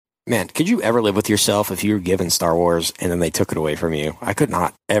 Man, could you ever live with yourself if you were given Star Wars and then they took it away from you? I could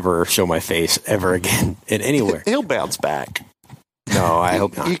not ever show my face ever again in anywhere. He'll bounce back. No, I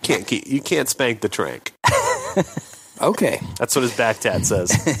hope not. You can't spank the Trank. Okay. That's what his back tat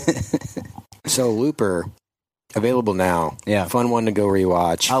says. So Looper, available now. Yeah. Fun one to go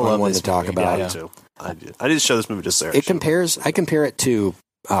rewatch. Fun one to talk about. I did to show this movie to Sarah. I compare it to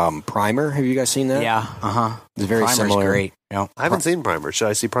Primer. Have you guys seen that? Yeah. It's very similar. Great. Yep. I haven't seen Primer. Should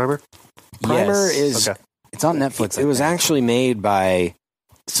I see Primer? Primer is it's on Netflix. It was actually made by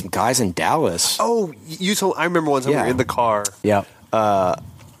some guys in Dallas. Oh, you told I remember one time we were in the car. Yeah.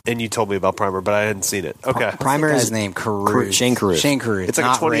 And you told me about Primer, but I hadn't seen it. Okay. Primer is his name Carruth. Shane Carruth. Shane Carruth. It's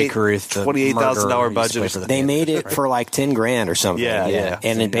like a $28,000 budget. They made it for like $10,000 or something. Yeah.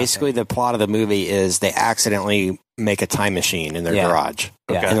 And then basically the plot of the movie is they accidentally make a time machine in their garage.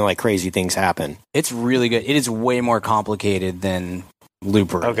 Okay. And then like crazy things happen. It's really good. It is way more complicated than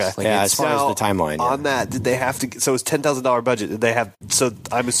Looper. Okay. Like, as far as the timeline. On that, did they have to? So it's $10,000 budget. Did they have? So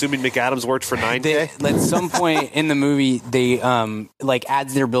I'm assuming McAdams worked for $9K. At some point in the movie, they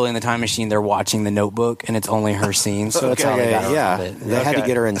as they're building the time machine, they're watching The Notebook, and it's only her scene. So that's how they got it. They had to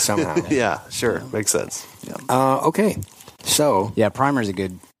get her in somehow. Yeah, sure, makes sense. Okay, so Primer's a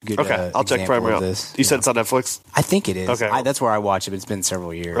good. Okay, I'll check Primer out. You said it's on Netflix. I think it is. Okay, that's where I watch it. But it's been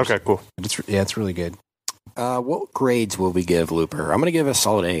several years. Okay, cool. It's really good. What grades will we give Looper? I'm going to give it a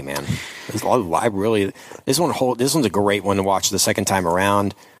solid A, man. This one's a great one to watch the second time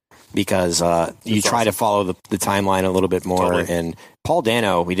around because you try to follow the timeline a little bit more. Totally. And Paul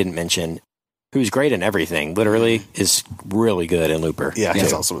Dano, we didn't mention, who's great in everything, literally, is really good in Looper. Yeah,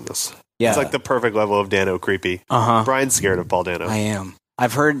 he's awesome in this. Yeah. It's like the perfect level of Dano creepy. Brian's scared of Paul Dano. I am.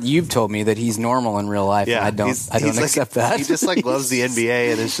 I've heard you've told me that he's normal in real life. Yeah, and I don't accept that. He just loves the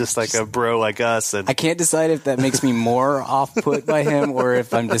NBA and is just like a bro like us. And I can't decide if that makes me more off put by him or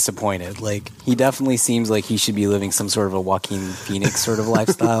if I'm disappointed. Like he definitely seems like he should be living some sort of a Joaquin Phoenix sort of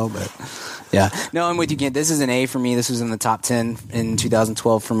lifestyle. But yeah, no, I'm with you, Kent. This is an A for me. This was in the top 10 in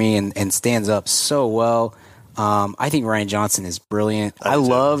 2012 for me, and stands up so well. I think Rian Johnson is brilliant. I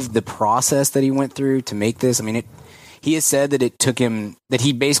love the process that he went through to make this. I mean, he has said that it took him, that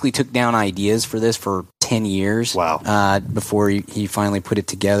he basically took down ideas for this for 10 years. Wow. Before he finally put it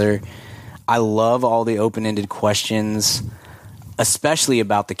together. I love all the open-ended questions, especially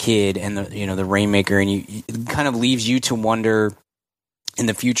about the kid and the Rainmaker. And it kind of leaves you to wonder in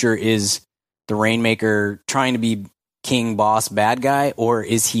the future, is the Rainmaker trying to be king, boss, bad guy? Or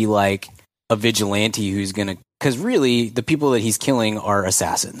is he like a vigilante who's going to because really the people that he's killing are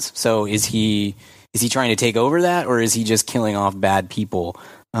assassins. So is he trying to take over that, or is he just killing off bad people?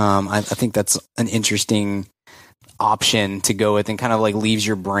 I think that's an interesting option to go with, and kind of like leaves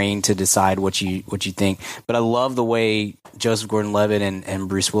your brain to decide what you think. But I love the way Joseph Gordon-Levitt and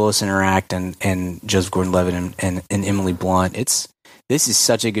Bruce Willis interact, and Joseph Gordon-Levitt and Emily Blunt. This is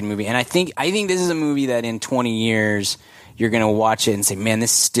such a good movie, and I think this is a movie that in 20 years you're gonna watch it and say, "Man,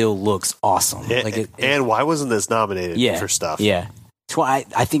 this still looks awesome." And why wasn't this nominated for stuff? Yeah,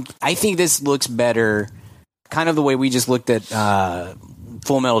 I think this looks better. Kind of the way we just looked at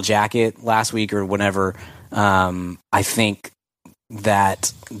Full Metal Jacket last week or whenever. I think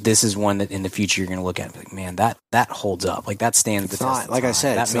that this is one that in the future you're going to look at and be like, man, that holds up. Like that stands the test. Like I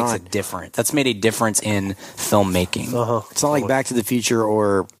said, that makes a difference. That's made a difference in filmmaking. It's not like Back to the Future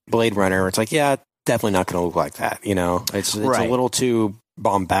or Blade Runner, where it's like, yeah, definitely not going to look like that. You know, it's a little too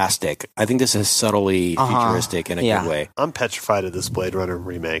bombastic. I think this is subtly futuristic in a good way. I'm petrified of this Blade Runner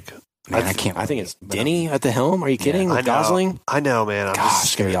remake. Man, I can't. I think it's Denny at the helm. Are you kidding? With Gosling? I know, man.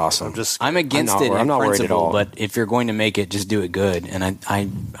 It's gonna be awesome. I'm against it. I'm not worried at all. But if you're going to make it, just do it good. And I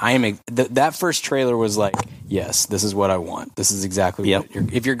am. That first trailer was like, yes, this is what I want. This is exactly what.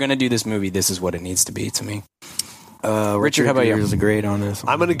 If you're going to do this movie, this is what it needs to be to me. Richard, how about you? Is a grade on this.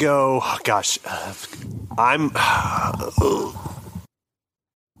 I'm gonna go. I'm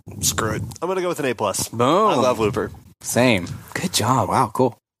screwed. I'm gonna go with an A+. Boom. I love Looper. Same. Good job. Wow.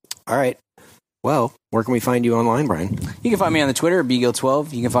 Cool. All right. Well, where can we find you online, Brian? You can find me on the Twitter,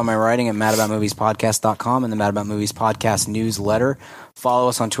 BGill12. You can find my writing at madaboutmoviespodcast.com and the Mad About Movies Podcast newsletter. Follow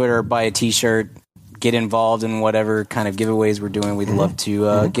us on Twitter, buy a t-shirt, get involved in whatever kind of giveaways we're doing. We'd love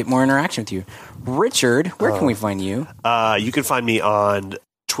to get more interaction with you. Richard, where can we find you? You can find me on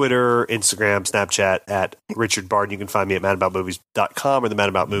Twitter, Instagram, Snapchat at Richard Barton. You can find me at madaboutmovies.com or the Mad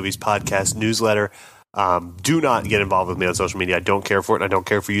About Movies Podcast newsletter. Do not get involved with me on social media. I don't care for it. I don't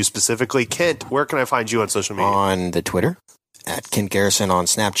care for you specifically. Kent, where can I find you on social media? On the Twitter, at Kent Garrison, on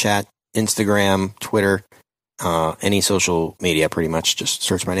Snapchat, Instagram, Twitter, any social media, pretty much. Just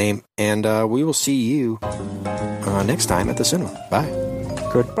search my name, and we will see you next time at the cinema. Bye.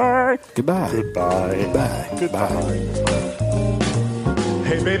 Goodbye. Goodbye. Goodbye. Goodbye. Goodbye.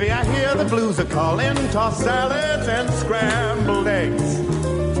 Hey, baby, I hear the blues are calling. Tossed salads and scrambled eggs.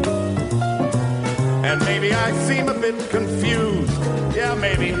 And maybe I seem a bit confused. Yeah,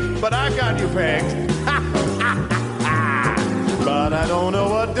 maybe, but I got you pegged. But I don't know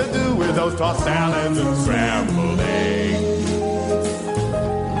what to do with those tossed salads and scrambled eggs.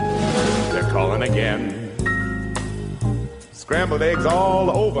 They're calling again. Scrambled eggs all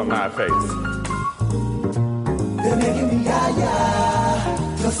over my face. They're making me yah-yah.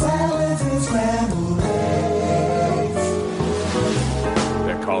 The salads and scrambled eggs.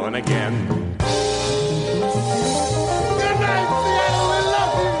 They're calling again.